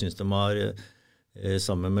 og jeg synes de har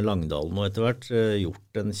sammen med Langdalen og etter hvert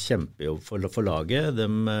gjort en kjempejobb for laget. De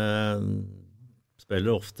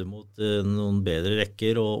spiller ofte mot noen bedre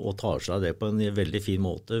rekker og tar seg av det på en veldig fin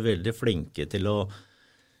måte. Veldig flinke til å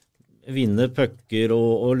vinne pucker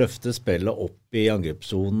og løfte spillet opp i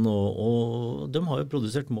angrepszonen. Og de har jo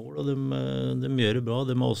produsert mål, og de gjør det bra.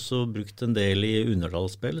 De har også brukt en del i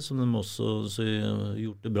undertallsspill, som de også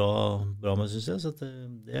gjort det bra med, synes jeg. Så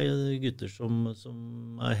det gutter som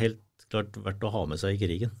helt klart verdt å ha med seg i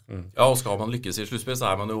krigen. Ja, og skal man lykkes i sluttspill, så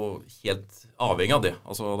man jo helt avhengig av det.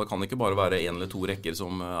 Altså, det kan ikke bare være 1 eller 2 rekker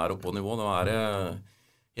som oppe på nivå.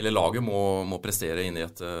 Hele laget må prestere inn i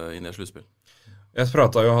et sluttspill. Jeg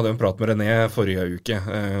hadde en prat med René forrige uke.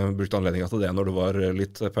 Brukte anledningen til det når det var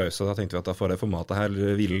litt pause. Da tenkte vi at da får det formatet her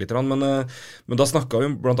hvile litt. Men da snakket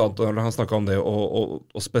vi blant annet, han snakket om det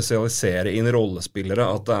å spesialisere inn rollespillere,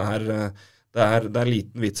 at det er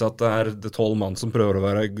liten vits at det 12 mann som prøver å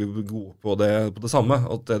være gode på det samme.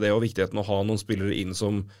 At det jo viktigheten å ha noen spillere inn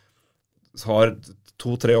som har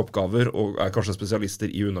 2-3 oppgaver og kanskje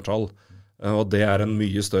spesialister i undertall. Og det en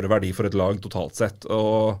mye større verdi for et lag totalt sett.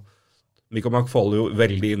 Og Mikko Mack faller jo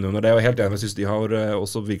veldig inn under det, og helt enig, jeg synes de har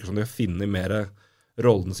også virker som de har funnet mer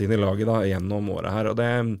rollen sin i laget da, gjennom året her. Og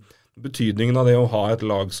det betydningen av det å ha et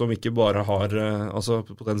lag som ikke bare har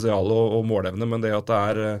potensial og målevne, men det at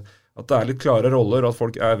det litt klare roller, at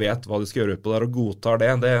folk vet hva de skal gjøre ut på der, og godtar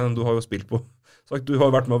det. Du har jo spilt på. Du har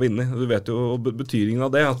jo vært med å vinne. Du vet jo betydningen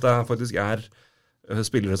av det, at det faktisk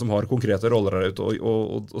spillere som har konkrete roller der ute,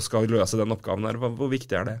 og skal løse den oppgaven der. Hvor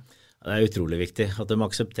viktig det? Det utrolig viktig at de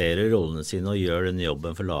aksepterer rollene sine og gjør den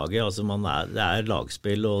jobben for laget. Altså det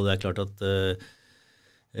lagspill, og det klart at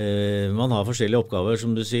man har forskjellige oppgaver,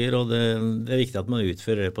 som du sier, og det viktig at man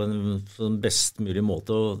utfører det på en best mulig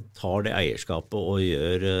måte og tar det eierskapet og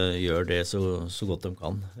gjør det så godt de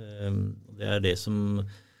kan. Det det som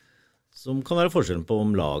kan være forskjellen på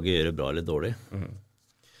om laget gjør det bra eller dårlig.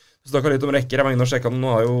 Du snakket litt om rekker. Jeg var inne og sjekket. Nå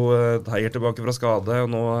har jo Heier tilbake fra skade,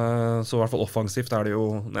 og nå, så i hvert fall offensivt det jo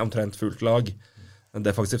omtrent fullt lag.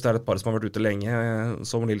 Defensivt det et par som har vært ute lenge.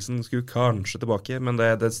 Som Nilsen skulle kanskje tilbake, men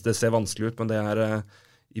det ser vanskelig ut. Men det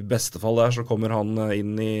i beste fall der, så kommer han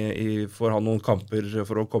inn får han noen kamper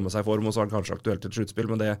for å komme seg i form, og så han kanskje aktuelt til et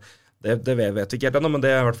sluttspill. Men det vet vi ikke helt ennå, men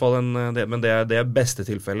det i hvert fall det beste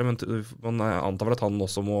tilfellet. Men man antar vel at han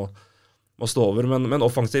også må stå over, men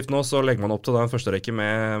offensivt nå så legger man opp til den første rekke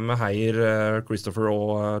med Heier, Christopher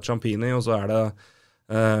og Ciampini, og så det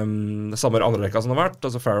samme andre rekka som har vært,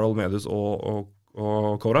 altså Farrell, Medius og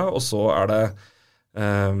Cora, og så det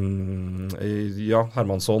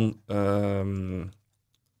Hermansson,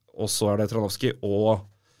 og så det Tranovski,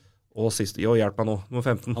 og sist, hjelp meg nå, nummer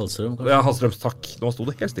 15. Hallstrøm, kanskje? Ja, Hallstrøm, takk. Nå stod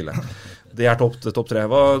det helt stille. Det topp 3.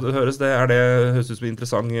 Hva høres det? Det høres ut som en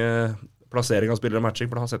interessant plassering av spillere og matching,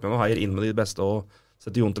 for da har sett meg noe Heier inn med de beste og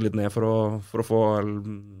setter Jonte litt ned for å få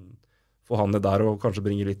han ned der og kanskje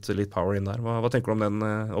bringe litt power inn der. Hva tenker du om den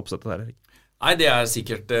oppsettet der, Erik? Nei, det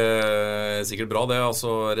sikkert bra det.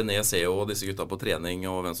 Altså, René ser jo disse gutta på trening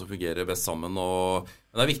og hvem som fungerer best sammen.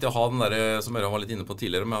 Men det viktig å ha den der, som Ørjan var litt inne på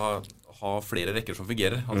tidligere, med å ha flere rekker som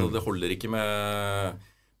fungerer. Altså, det holder ikke med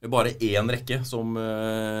bare én rekke som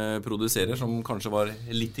produserer, som kanskje var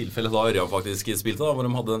litt tilfelle da Ørjan faktisk spilte, da, hvor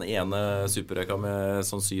de hadde den ene superrekka med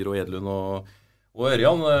Sansyr og Edlund og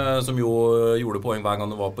Ørjan, som jo gjorde poeng hver gang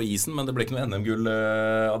det var på isen, men det ble ikke noe NM-gull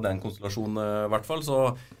av den konstellasjonen i hvert fall, så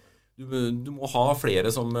du må ha flere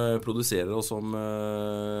som produserer og som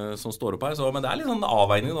står opp her, men det litt sånn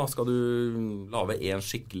avveining da. Skal du lage en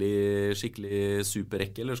skikkelig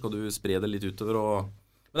superrekke, eller skal du spre det litt utover?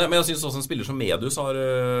 Men jeg synes også en spiller som Medius har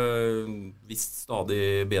vist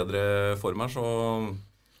stadig bedre form her, så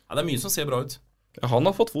det mye som ser bra ut. Ja, han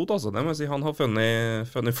har fått fot, altså. Det må jeg si. Han har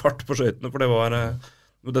funnet fart på skøytene, for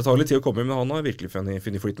det tar litt tid å komme inn, men han har virkelig funnet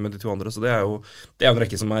flyten med de 2 andre, så det en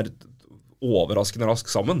rekke som overraskende rask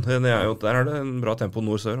sammen. Der det en bra tempo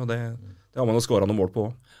nord-sør, og det har man jo skåret noen mål på.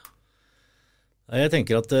 Jeg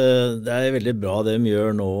tenker at det veldig bra det de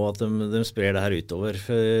gjør nå, at de sprer det her utover.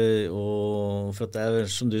 For at det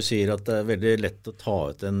som du sier, at det veldig lett å ta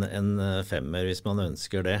ut en femmer hvis man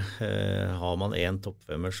ønsker det. Har man en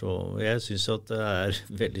toppfemmer, så jeg synes at det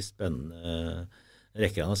veldig spennende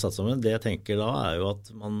rekker han har satt sammen. Det jeg tenker da jo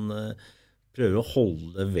at man prøver å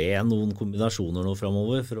holde ved noen kombinasjoner nå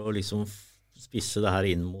fremover for å liksom spisse det her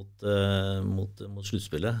inn mot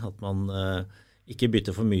sluttspillet. At man ikke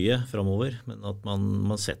bytter for mye fremover, men at man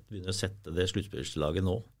begynner å sette det sluttspillslaget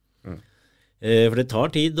nå. For det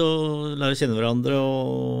tar tid å lære å kjenne hverandre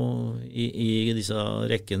i disse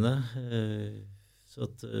rekkene. Så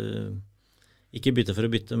at ikke bytte for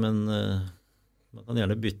å bytte, men man kan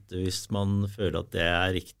gjerne bytte hvis man føler at det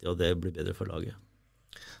er riktig og det blir bedre for laget.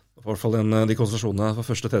 I hvert fall de konsentrasjonene for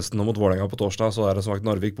første testen mot Vålerenga på torsdag, så det som sagt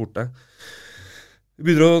Narvik borte. Vi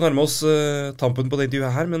begynner å nærme oss tampen på det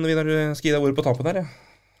intervjuet her, men Vidar, skal gi deg ordet på tampen her,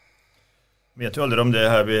 Vet jo aldri om det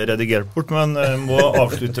her blir redigert bort, men må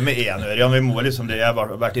avslutte med en Ørjan. Vi må liksom det. Jeg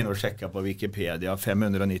har vært inne og sjekket på Wikipedia.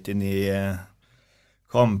 599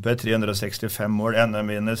 kamper, 365 mål,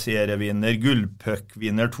 NM-vinner, serievinner,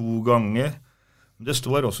 gullpuck-vinner 2 ganger. Det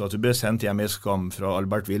står også at du ble sendt hjem i skam fra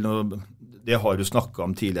Albertville, og det har du snakket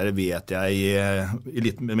om tidligere, vet jeg, i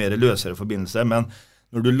litt mer løsere forbindelse, men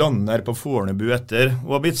når du lander på Fornebu etter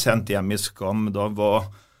og har blitt sendt hjem i skam,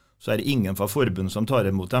 så det ingen fra forbundet som tar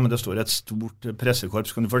imot deg, men det står et stort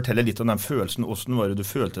pressekorps. Kan du fortelle litt om den følelsen? Hvordan var det du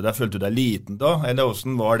følte deg? Følte du deg liten da, eller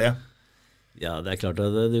hvordan var det? Ja, det klart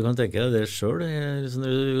at du kan tenke deg det selv.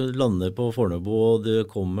 Når du lander på Fornebu, og det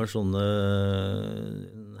kommer sånne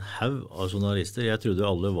haug av journalister. Jeg trodde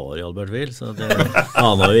alle var i Albertville, så det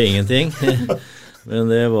aner jo ingenting.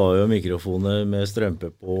 Men det var jo mikrofoner med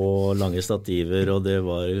strømpe på, lange stativer, og det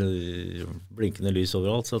var blinkende lys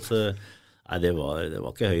overalt. Så at, nei, det var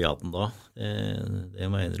ikke høy i hatten da.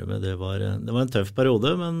 Det må jeg innrømme. Det var en tøff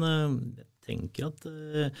periode, men jeg tenker at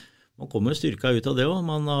man kommer styrka ut av det også.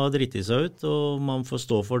 Man har drittet seg ut, og man får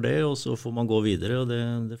stå for det, og så får man gå videre, og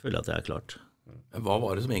det føler jeg at det er klart. Hva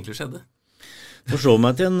var det som egentlig skjedde? Forså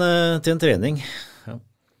meg til en trening. Ja.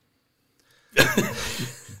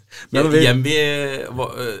 Hjem i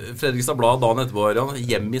Fredrikstad Blad dagen etterpå, Ørjan.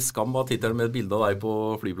 Hjem i skam var tittelen med et bilde av deg på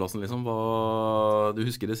flyplassen, liksom. Du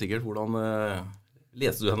husker det sikkert. Hvordan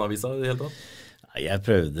leste du den avisa i det hele tatt? Jeg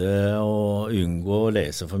prøvde å unngå å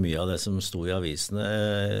lese for mye av det som sto i avisene.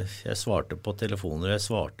 Jeg svarte på telefoner, jeg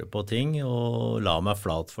svarte på ting, og la meg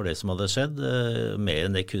flat for det som hadde skjedd. Mer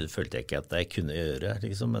enn det følte jeg ikke at jeg kunne gjøre,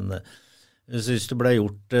 liksom. Men jeg synes det ble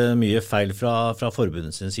gjort mye feil fra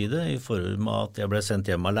forbundet sin side, i form av at jeg ble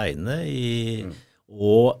sendt hjem alene,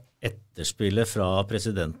 og etterspillet fra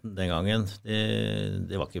presidenten den gangen,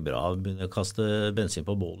 det var ikke bra. Å kaste bensin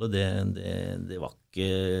på bålet, det var ikke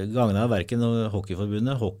gagnet av hverken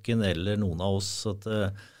Hockeyforbundet, hockeyen eller noen av oss. Så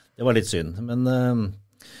det var litt synd. Men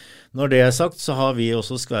når det er sagt, så har vi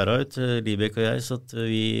også skværet ut, Libek og jeg, så at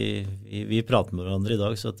vi prater med hverandre i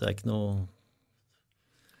dag, så at det er ikke noe...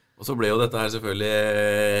 Og så ble jo dette her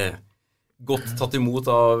selvfølgelig godt tatt imot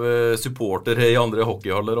av supportere i andre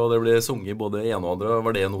hockeyhaller, og det ble sunget både ene og andre.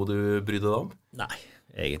 Var det noe du brydde deg om? Nei,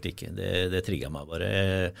 egentlig ikke. Det trigget meg bare.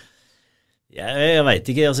 Jeg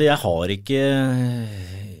vet ikke, altså jeg har ikke...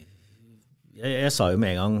 Jeg sa jo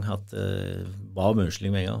med en gang at ba om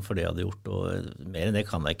unnskyldning med en gang for det jeg hadde gjort, og mer enn det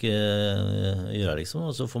kan jeg ikke gjøre, liksom,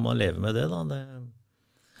 og så får man leve med det da.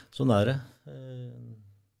 Sånn er det.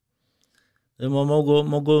 Man må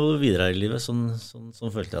gå videre i livet, sånn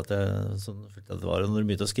følte jeg at det var. Og når du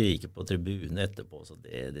begynte å skrike på tribunen etterpå, så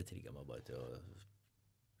det trigget meg bare til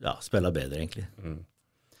å spille bedre, egentlig.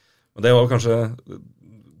 Og det var kanskje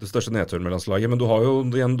det største nedturen med landslaget, men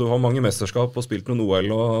du har mange mesterskap og spilt noen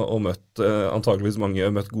OL og møtt antageligvis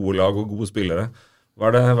møtt gode lag og gode spillere.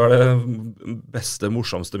 Hva er det beste,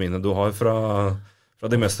 morsomste minnet du har fra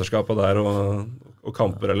de mesterskapene der og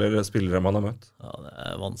kamper eller spillere man har møtt? Ja, det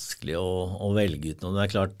er vanskelig å velge ut noe. Det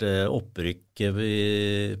er klart, opprykket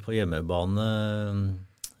på hjemmebane,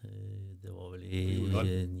 det var vel i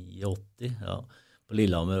 89, ja, på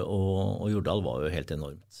Lillehammer og Jordal var jo helt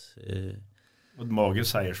enormt. Og et magisk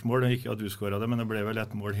seiersmål, ikke at du skåret det, men det ble vel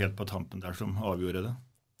et mål helt på tampen der som avgjorde det.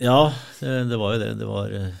 Ja, det var jo det.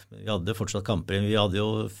 Vi hadde fortsatt kamper. Vi hadde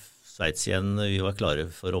jo Sveits igjen, vi var klare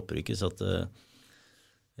for opprykket, så at...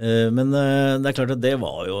 Men det er klart at det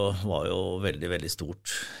var jo veldig, veldig stort.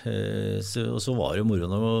 Og så var det jo moro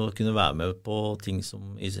å kunne være med på ting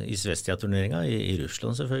som i Svestia-turneringen, i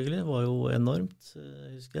Russland selvfølgelig, var jo enormt,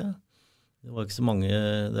 husker jeg. Det var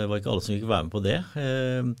ikke alle som fikk være med på det.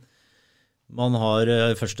 Man har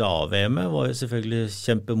første AVM-et, var jo selvfølgelig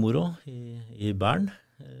kjempemoro i Bern.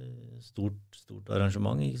 Stort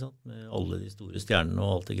arrangement, ikke sant, med alle de store stjernene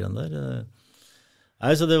og alt det grann der.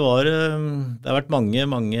 Nei, så det har vært mange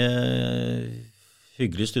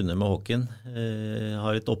hyggelige stunder med hockeyen. Jeg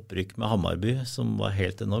har et opprykk med Hammarby som var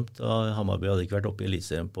helt enormt. Hammarby hadde ikke vært oppe i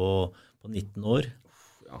Eliteserien på 19 år.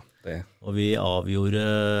 Ja, det. Og vi avgjorde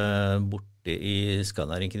bort borte i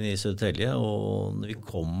Skannarinken i Södertälje, og når vi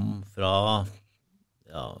kom fra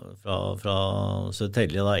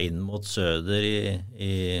Södertälje da inn mot søder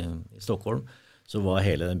i Stockholm, så var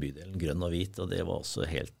hele den bydelen grønn og hvit, og det var også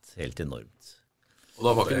helt enormt. Og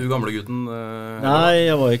da var ikke du gamle gutten? Nei,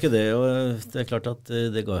 jeg var ikke det, og det klart at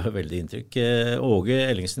det ga jo veldig inntrykk. Åge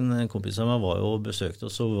Ellingsen, en kompis av meg, var jo besøkt, og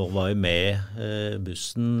så var jeg med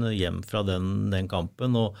bussen hjem fra den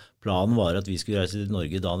kampen, og planen var at vi skulle reise til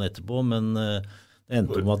Norge dagen etterpå, men det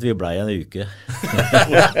endte om at vi ble en uke.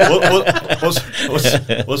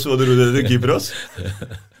 Og så dro dere til Kypros?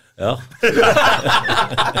 Ja.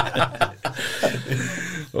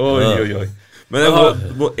 Oi. Men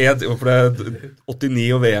for det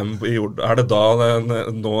 89 og VM i jord, det da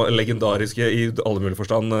den nå legendariske i alle mulige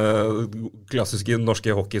forstand klassiske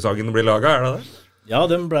norske hockeysagen blir laget, det det? Ja,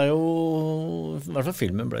 den ble jo, i hvert fall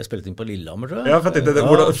filmen ble spilt inn på Lillehammer, tror jeg. Ja, for jeg tenkte,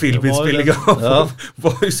 hvordan filminnspillingen,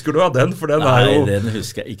 hva husker du av den? For den Nei, jo... den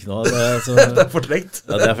husker jeg ikke noe av. Det fortrengt.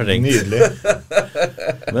 Ja, det fortrengt. Nydelig.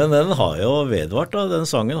 Men den har jo vedvart da, den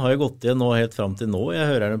sangen har jo gått igjen nå helt frem til nå. Jeg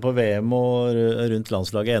hører den på VM og rundt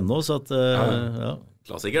landslaget ennå, så at, ja.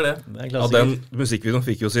 Klassiker det. Ja, den musikkvideoen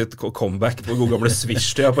fikk jo sitt comeback på gode gamle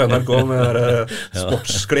Swish-tida på NRK med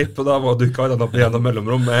sportsklipp, og da dukket den opp igjennom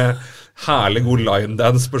mellomrom med herlig god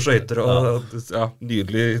line-dance på skøyter, og ja,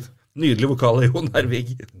 nydelig vokal i Jon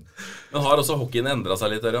Hervig. Men har også hockeyen endret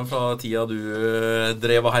seg litt, Ørjan, fra tida du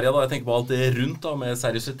drev og herja da? Jeg tenker på alt det rundt da, med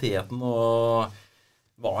seriøsiteten, og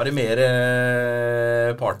var det mer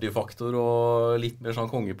partyfaktor og litt mer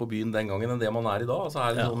sånn konge på byen den gangen enn det man i dag?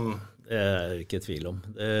 Altså det sånn... Det ikke tvil om.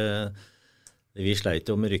 Vi sleit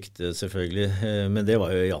jo med rykte selvfølgelig, men det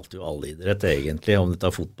var jo gjaldt jo alle idrett egentlig. Om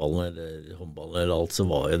det fotballen eller håndballen eller alt, så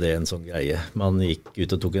var jo det en sånn greie. Man gikk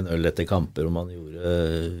ut og tok en øl etter kamper, og man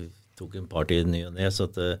tok en party ny og ned,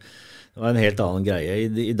 så at det var en helt annen greie.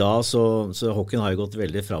 I dag så hockeyen har jo gått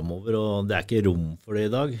veldig fremover, og det ikke rom for det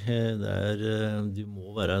i dag. Du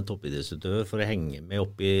må være en toppidrettsutøver for å henge med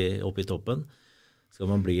opp i toppen. Skal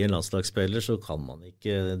man bli en landslagsspiller, så kan man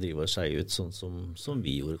ikke drive og skeie ut sånn som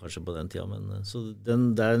vi gjorde kanskje på den tida. Men, så det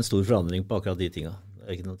en stor forandring på akkurat de tingene.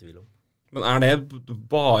 Det ikke noe tvil om. Men det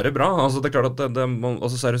bare bra? Altså det klart at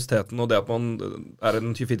altså seriøsiteten og det at man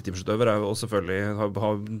en 24-timersutøver jo selvfølgelig har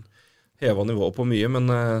hevet nivået på mye, men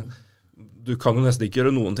du kan jo nesten ikke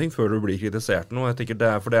gjøre noen ting før du blir kritisert nå. Jeg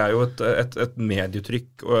tenker for det jo et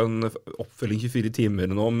medietrykk og en oppfølging 24 timer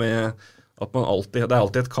nå med at det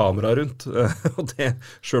alltid et kamera rundt, og det,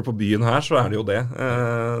 selv på byen her, så det jo det.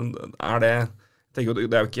 Det jo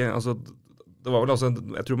ikke, altså, det var vel altså,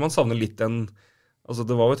 jeg tror man savner litt altså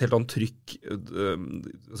det var jo et helt annet trykk,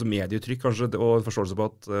 altså medietrykk kanskje, og en forståelse på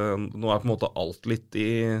at nå på en måte alt litt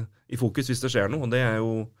i fokus hvis det skjer noe, og det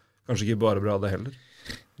jo kanskje ikke bare bra det heller.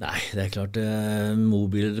 Nei, det klart,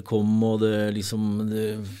 mobiler kom, og det liksom...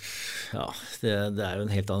 Ja, det jo en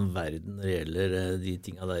helt annen verden når det gjelder de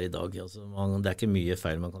tingene der i dag. Altså, det ikke mye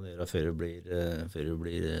feil man kan gjøre før det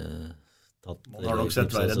blir tatt. Man har nok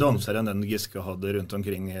sett verre danser enn den Giske hadde rundt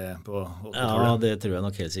omkring på 80-tallet. Ja, det tror jeg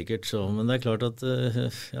nok helt sikkert. Så, men det klart at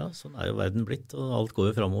ja, sånn jo verden blitt, og alt går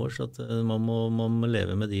jo fremover, så at man må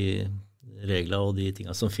leve med de reglene og de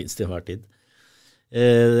tingene som finnes til hver tid.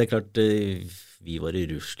 Det klart... Vi var i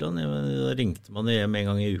Russland, da ringte man hjem en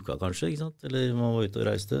gang i uka kanskje, ikke sant? Eller man var ute og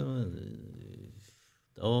reiste.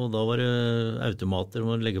 Da var det automater,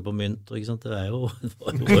 man legger på mynt, ikke sant? Det jo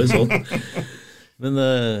sånn. Men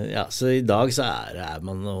ja, så i dag så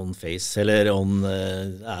man on face, eller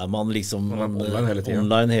man liksom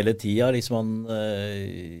online hele tiden, liksom man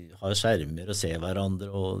har skjermer og ser hverandre,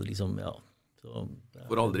 og liksom, ja. Så, ja.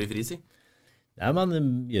 Får aldri fri, si? Nei, man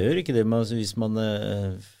gjør ikke det hvis man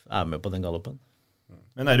med på den galoppen.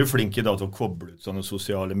 Men du flink i dag til å koble ut sånne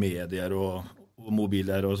sosiale medier og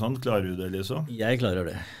mobiler og sånt? Klarer du det liksom? Jeg klarer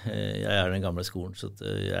det. Jeg den gamle skolen, så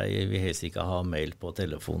jeg vil helst ikke ha mail på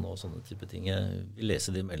telefon og sånne type ting. Jeg vil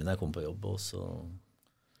lese de mailene jeg kommer på jobb også.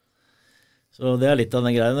 Så det litt av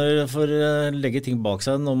den greien. For å legge ting bak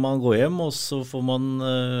seg når man går hjem, og så får man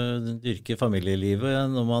dyrke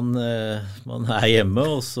familielivet når man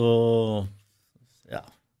hjemme, og så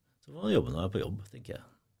må man jobbe når jeg på jobb, tenker jeg.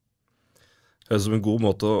 Det som en god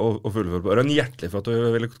måte å fullføre på. Ørjan, hjertelig for at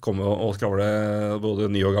du ville komme og skravle både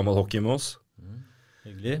ny og gammel hockey med oss.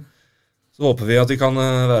 Hyggelig. Så håper vi at vi kan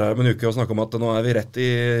være her om en uke og snakke om at nå vi rett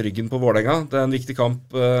i ryggen på Vålerenga. Det en viktig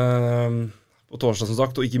kamp på torsdag som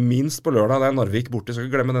sagt, og ikke minst på lørdag. Det Narvik borte, skal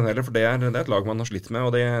ikke glemme den heller, for det et lag man har slitt med,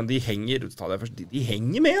 og de henger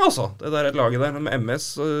med, altså. Det et laget der, med MS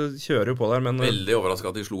kjører jo på der, men... Veldig overrasket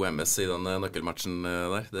at de slo MS i den nøkkelmatchen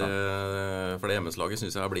der. For det MS-laget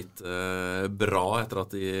synes jeg har blitt bra etter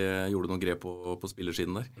at de gjorde noen grep på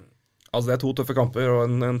spillersiden der. Altså det 2 tøffe kamper og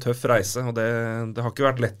en tøff reise, og det har ikke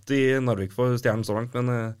vært lett i Narvik for Stjernen så langt,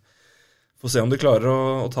 men får se om de klarer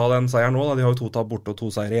å ta den seieren nå. Da. De har jo 2 tap borte og 2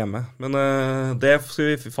 seire hjemme. Men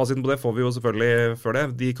fasiten på det får vi jo selvfølgelig før det.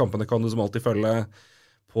 De kampene kan du som alltid følge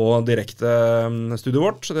på direkte studioet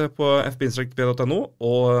vårt, det er på fb-p.no,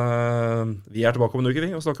 og vi er tilbake om en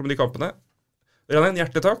uke og snakker om de kampene. René,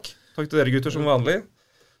 hjertelig takk. Takk til dere gutter som vanlig.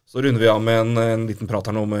 Så runder vi av med en liten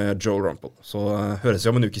prat her nå med Joel Rumpel. Så høres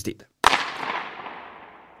vi om en ukes tid.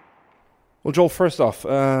 Well, Joel, first off,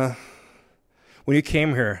 when you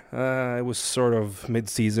came here, it was sort of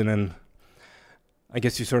mid-season, and I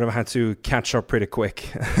guess you sort of had to catch up pretty quick.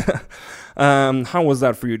 How was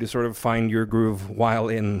that for you to sort of find your groove while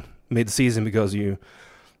in mid-season? Because I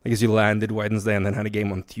guess you landed Wednesday and then had a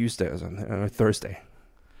game on Tuesday or Thursday.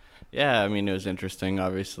 Yeah, I mean, it was interesting.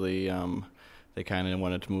 Obviously, they kind of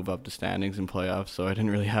wanted to move up the standings in playoffs, so I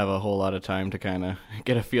didn't really have a whole lot of time to kind of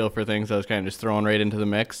get a feel for things. I was kind of just thrown right into the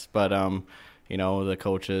mix, but you know, the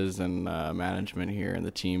coaches and management here and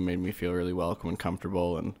the team made me feel really welcome and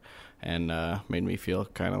comfortable, and made me feel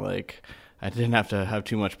kind of like I didn't have to have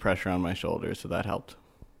too much pressure on my shoulders, so that helped.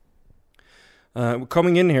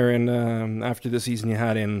 Coming in here and after the season you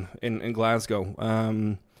had in Glasgow,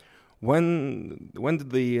 when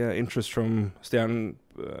did the interest from Stjernen,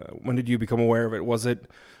 when did you become aware of it? Was it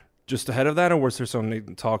just ahead of that, or was there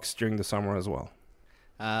some talks during the summer as well?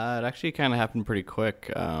 It actually kind of happened pretty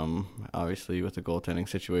quick. Obviously, with the goaltending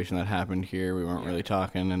situation that happened here, we weren't really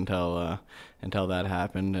talking until that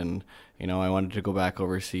happened. And you know, I wanted to go back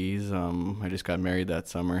overseas. I just got married that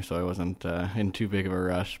summer, so I wasn't in too big of a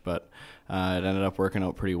rush. But it ended up working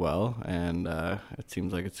out pretty well, and it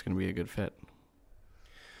seems like it's going to be a good fit.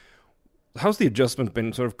 How's the adjustment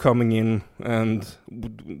been sort of coming in, and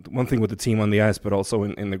one thing with the team on the ice, but also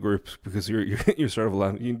in the group, because you're sort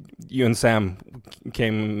of you and Sam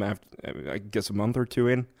came after, I guess, a month or 2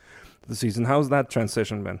 in the season. How's that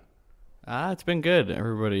transition been? It's been good.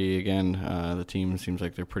 Everybody, again, the team seems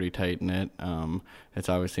like they're pretty tight-knit. It's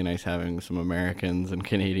obviously nice having some Americans and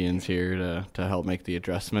Canadians here to help make the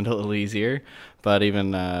adjustment a little easier. But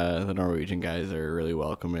even the Norwegian guys are really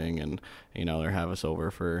welcoming, and you know, they have us over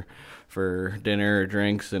for dinner or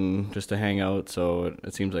drinks and just to hang out. So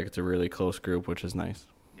it seems like it's a really close group, which is nice.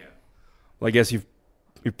 Yeah. Well, I guess you've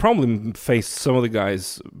probably faced some of the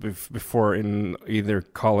guys before in either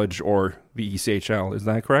college or the ECHL. Is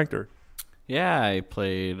that correct? Or? Yeah, I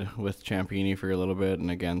played with Champini for a little bit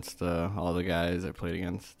and against all the guys. I played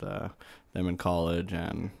against them in college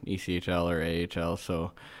and ECHL or AHL.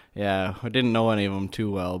 So, yeah, I didn't know any of them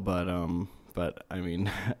too well, but I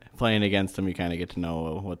mean, playing against them, you kind of get to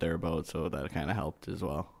know what they're about, so that kind of helped as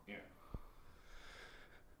well.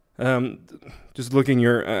 Just looking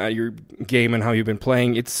at your game and how you've been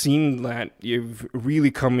playing, it seemed that you've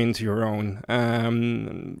really come into your own,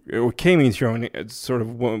 or came into your own, sort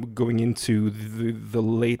of going into the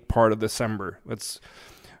late part of December.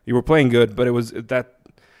 You were playing good, but it was that,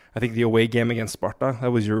 I think, the away game against Sparta,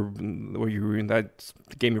 that was where you were in that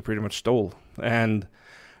game you pretty much stole. And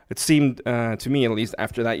it seemed, to me at least,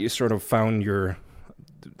 after that you sort of found you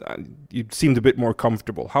seemed a bit more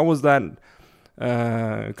comfortable. How was that?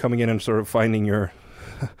 Coming in and sort of finding your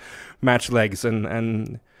match legs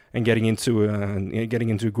and getting into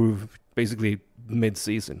a groove basically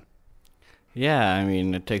mid-season. Yeah, I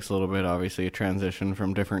mean, it takes a little bit, obviously, a transition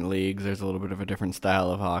from different leagues. There's a little bit of a different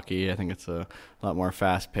style of hockey. I think it's a lot more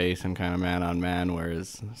fast-paced and kind of man-on-man,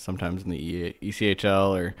 whereas sometimes in the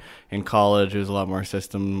ECHL or in college, it was a lot more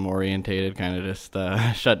system-orientated, kind of just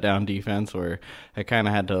shut-down defense, where I kind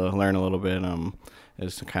of had to learn a little bit.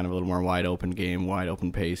 It's kind of a little more wide-open game,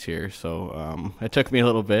 wide-open pace here. So it took me a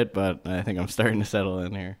little bit, but I think I'm starting to settle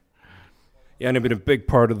in here. Yeah, and you've been a big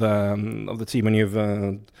part of the team, and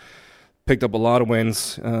you've picked up a lot of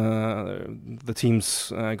wins. The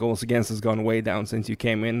team's goals against has gone way down since you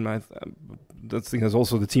came in. That's because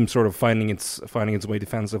also the team sort of finding its way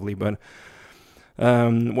defensively. But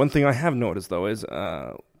one thing I have noticed though is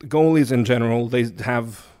goalies in general, they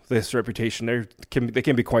have this reputation. They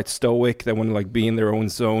can be quite stoic. They want to be in their own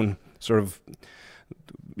zone, sort of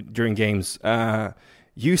during games.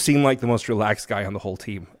 You seem like the most relaxed guy on the whole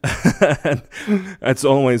team. It's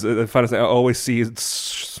always fun. I always see a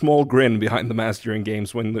small grin behind the mask during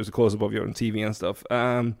games when there's a close-up of you on TV and stuff.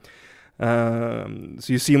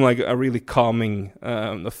 So you seem like a really calming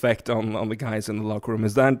effect on the guys in the locker room.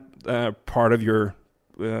 Is that part of your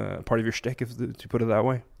shtick, to put it that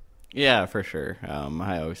way? Yeah, for sure.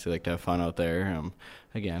 I obviously like to have fun out there.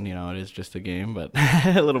 Again, it is just a game, but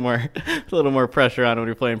a little more pressure on when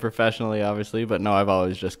you're playing professionally, obviously. But no, I've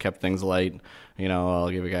always just kept things light. I'll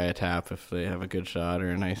give a guy a tap if they have a good shot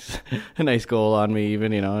or a nice goal on me.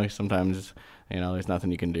 Even sometimes there's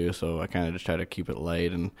nothing you can do, so I kind of just try to keep it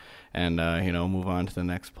light and move on to the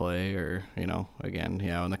next play. Or again,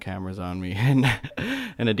 when the camera's on me and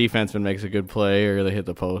a defenseman makes a good play or they hit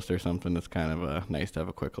the post or something, it's kind of nice to have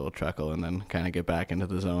a quick little chuckle and then kind of get back into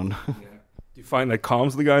the zone. Do you find that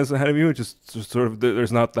calms the guys ahead of you? Just sort of,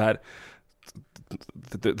 there's not that,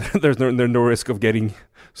 there's no risk of getting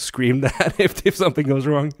screamed at if something goes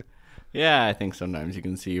wrong? Yeah, I think sometimes you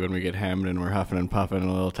can see when we get hammered and we're huffing and puffing and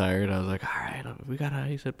a little tired. I was like, all right, we got to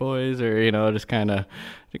ice it, boys, or just kind of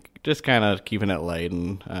keeping it light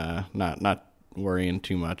and not worrying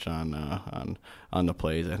too much on the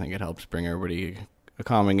plays. I think it helps bring everybody a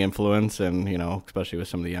calming influence, and especially with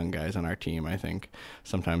some of the young guys on our team, I think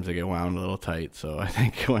sometimes they get wound a little tight. So I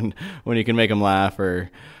think when you can make them laugh or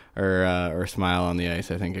smile on the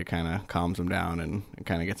ice, I think it kind of calms them down and it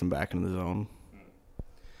kind of gets them back into the zone.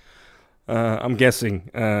 I'm guessing,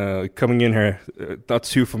 coming in here, not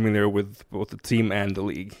too familiar with both the team and the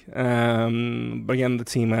league. But again, the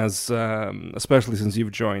team has, especially since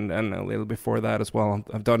you've joined and a little before that as well,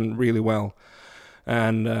 have done really well.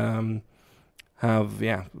 And have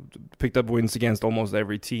picked up wins against almost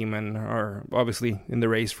every team and are obviously in the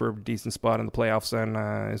race for a decent spot in the playoffs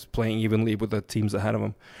and is playing evenly with the teams ahead of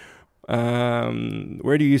them.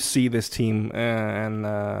 Where do you see this team and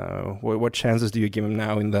what chances do you give them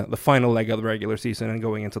now in the final leg of the regular season and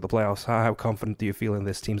going into the playoffs? How confident do you feel in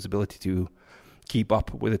this team's ability to keep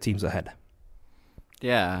up with the teams ahead?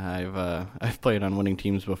 Yeah, I've played on winning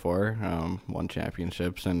teams before, won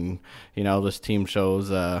championships, and this team shows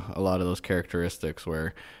a lot of those characteristics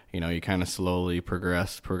where you kind of slowly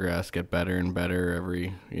progress, get better and better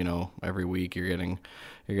every week. You're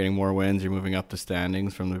getting more wins. You're moving up the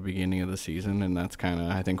standings from the beginning of the season, and that's kind of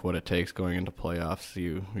I think what it takes going into playoffs.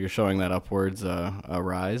 You're showing that upwards a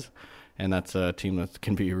rise, and that's a team that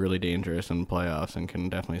can be really dangerous in playoffs and can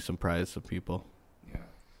definitely surprise some people. Yeah,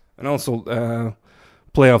 and also.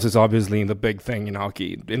 Playoffs is obviously the big thing in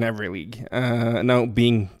hockey in every league. Now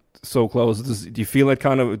being so close, do you feel it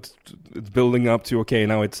kind of it's building up to okay?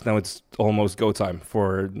 Now it's almost go time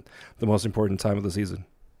for the most important time of the season.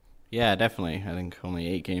 Yeah, definitely. I think only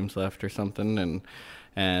 8 games left or something,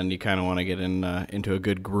 and you kind of want to get into a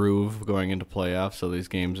good groove going into playoffs. So these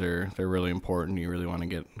games they're really important. You really want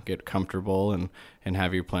to get comfortable and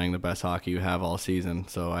have you playing the best hockey you have all season.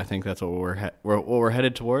 So I think that's what we're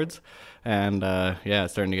headed towards. And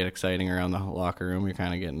it's starting to get exciting around the locker room. You're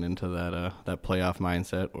kind of getting into that playoff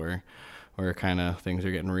mindset where kind of things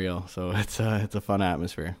are getting real. So it's a fun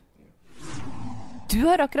atmosphere. Du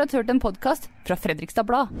har akkurat hørt en podcast fra Fredrikstad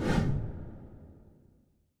Blad.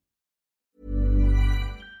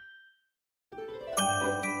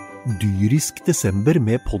 Dyrisk desember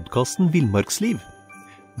med podcasten Villmarksliv.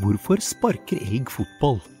 Hvorfor sparker elg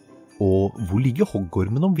fotball? Og hvor ligger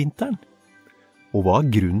hoggormen om vinteren? Og hva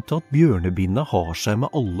grunnen til at bjørnebinna har seg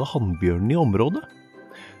med alle hannbjørnene i området?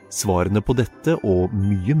 Svarene på dette og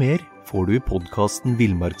mye mer får du i podcasten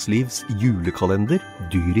Villmarkslivs julekalender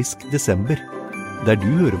Dyrisk desember, der du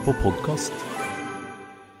hører på podcast.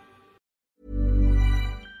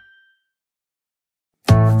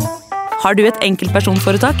 Har du et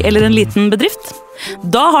enkeltpersonforetak eller en liten bedrift?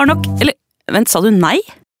 Da har nok, eller vent, sa du nei?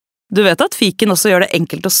 Du vet at Fiken også gjør det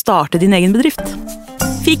enkelt å starte din egen bedrift.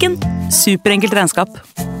 Fiken, superenkelt regnskap.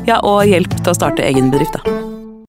 Ja, og hjelp til å starte egen bedrift da.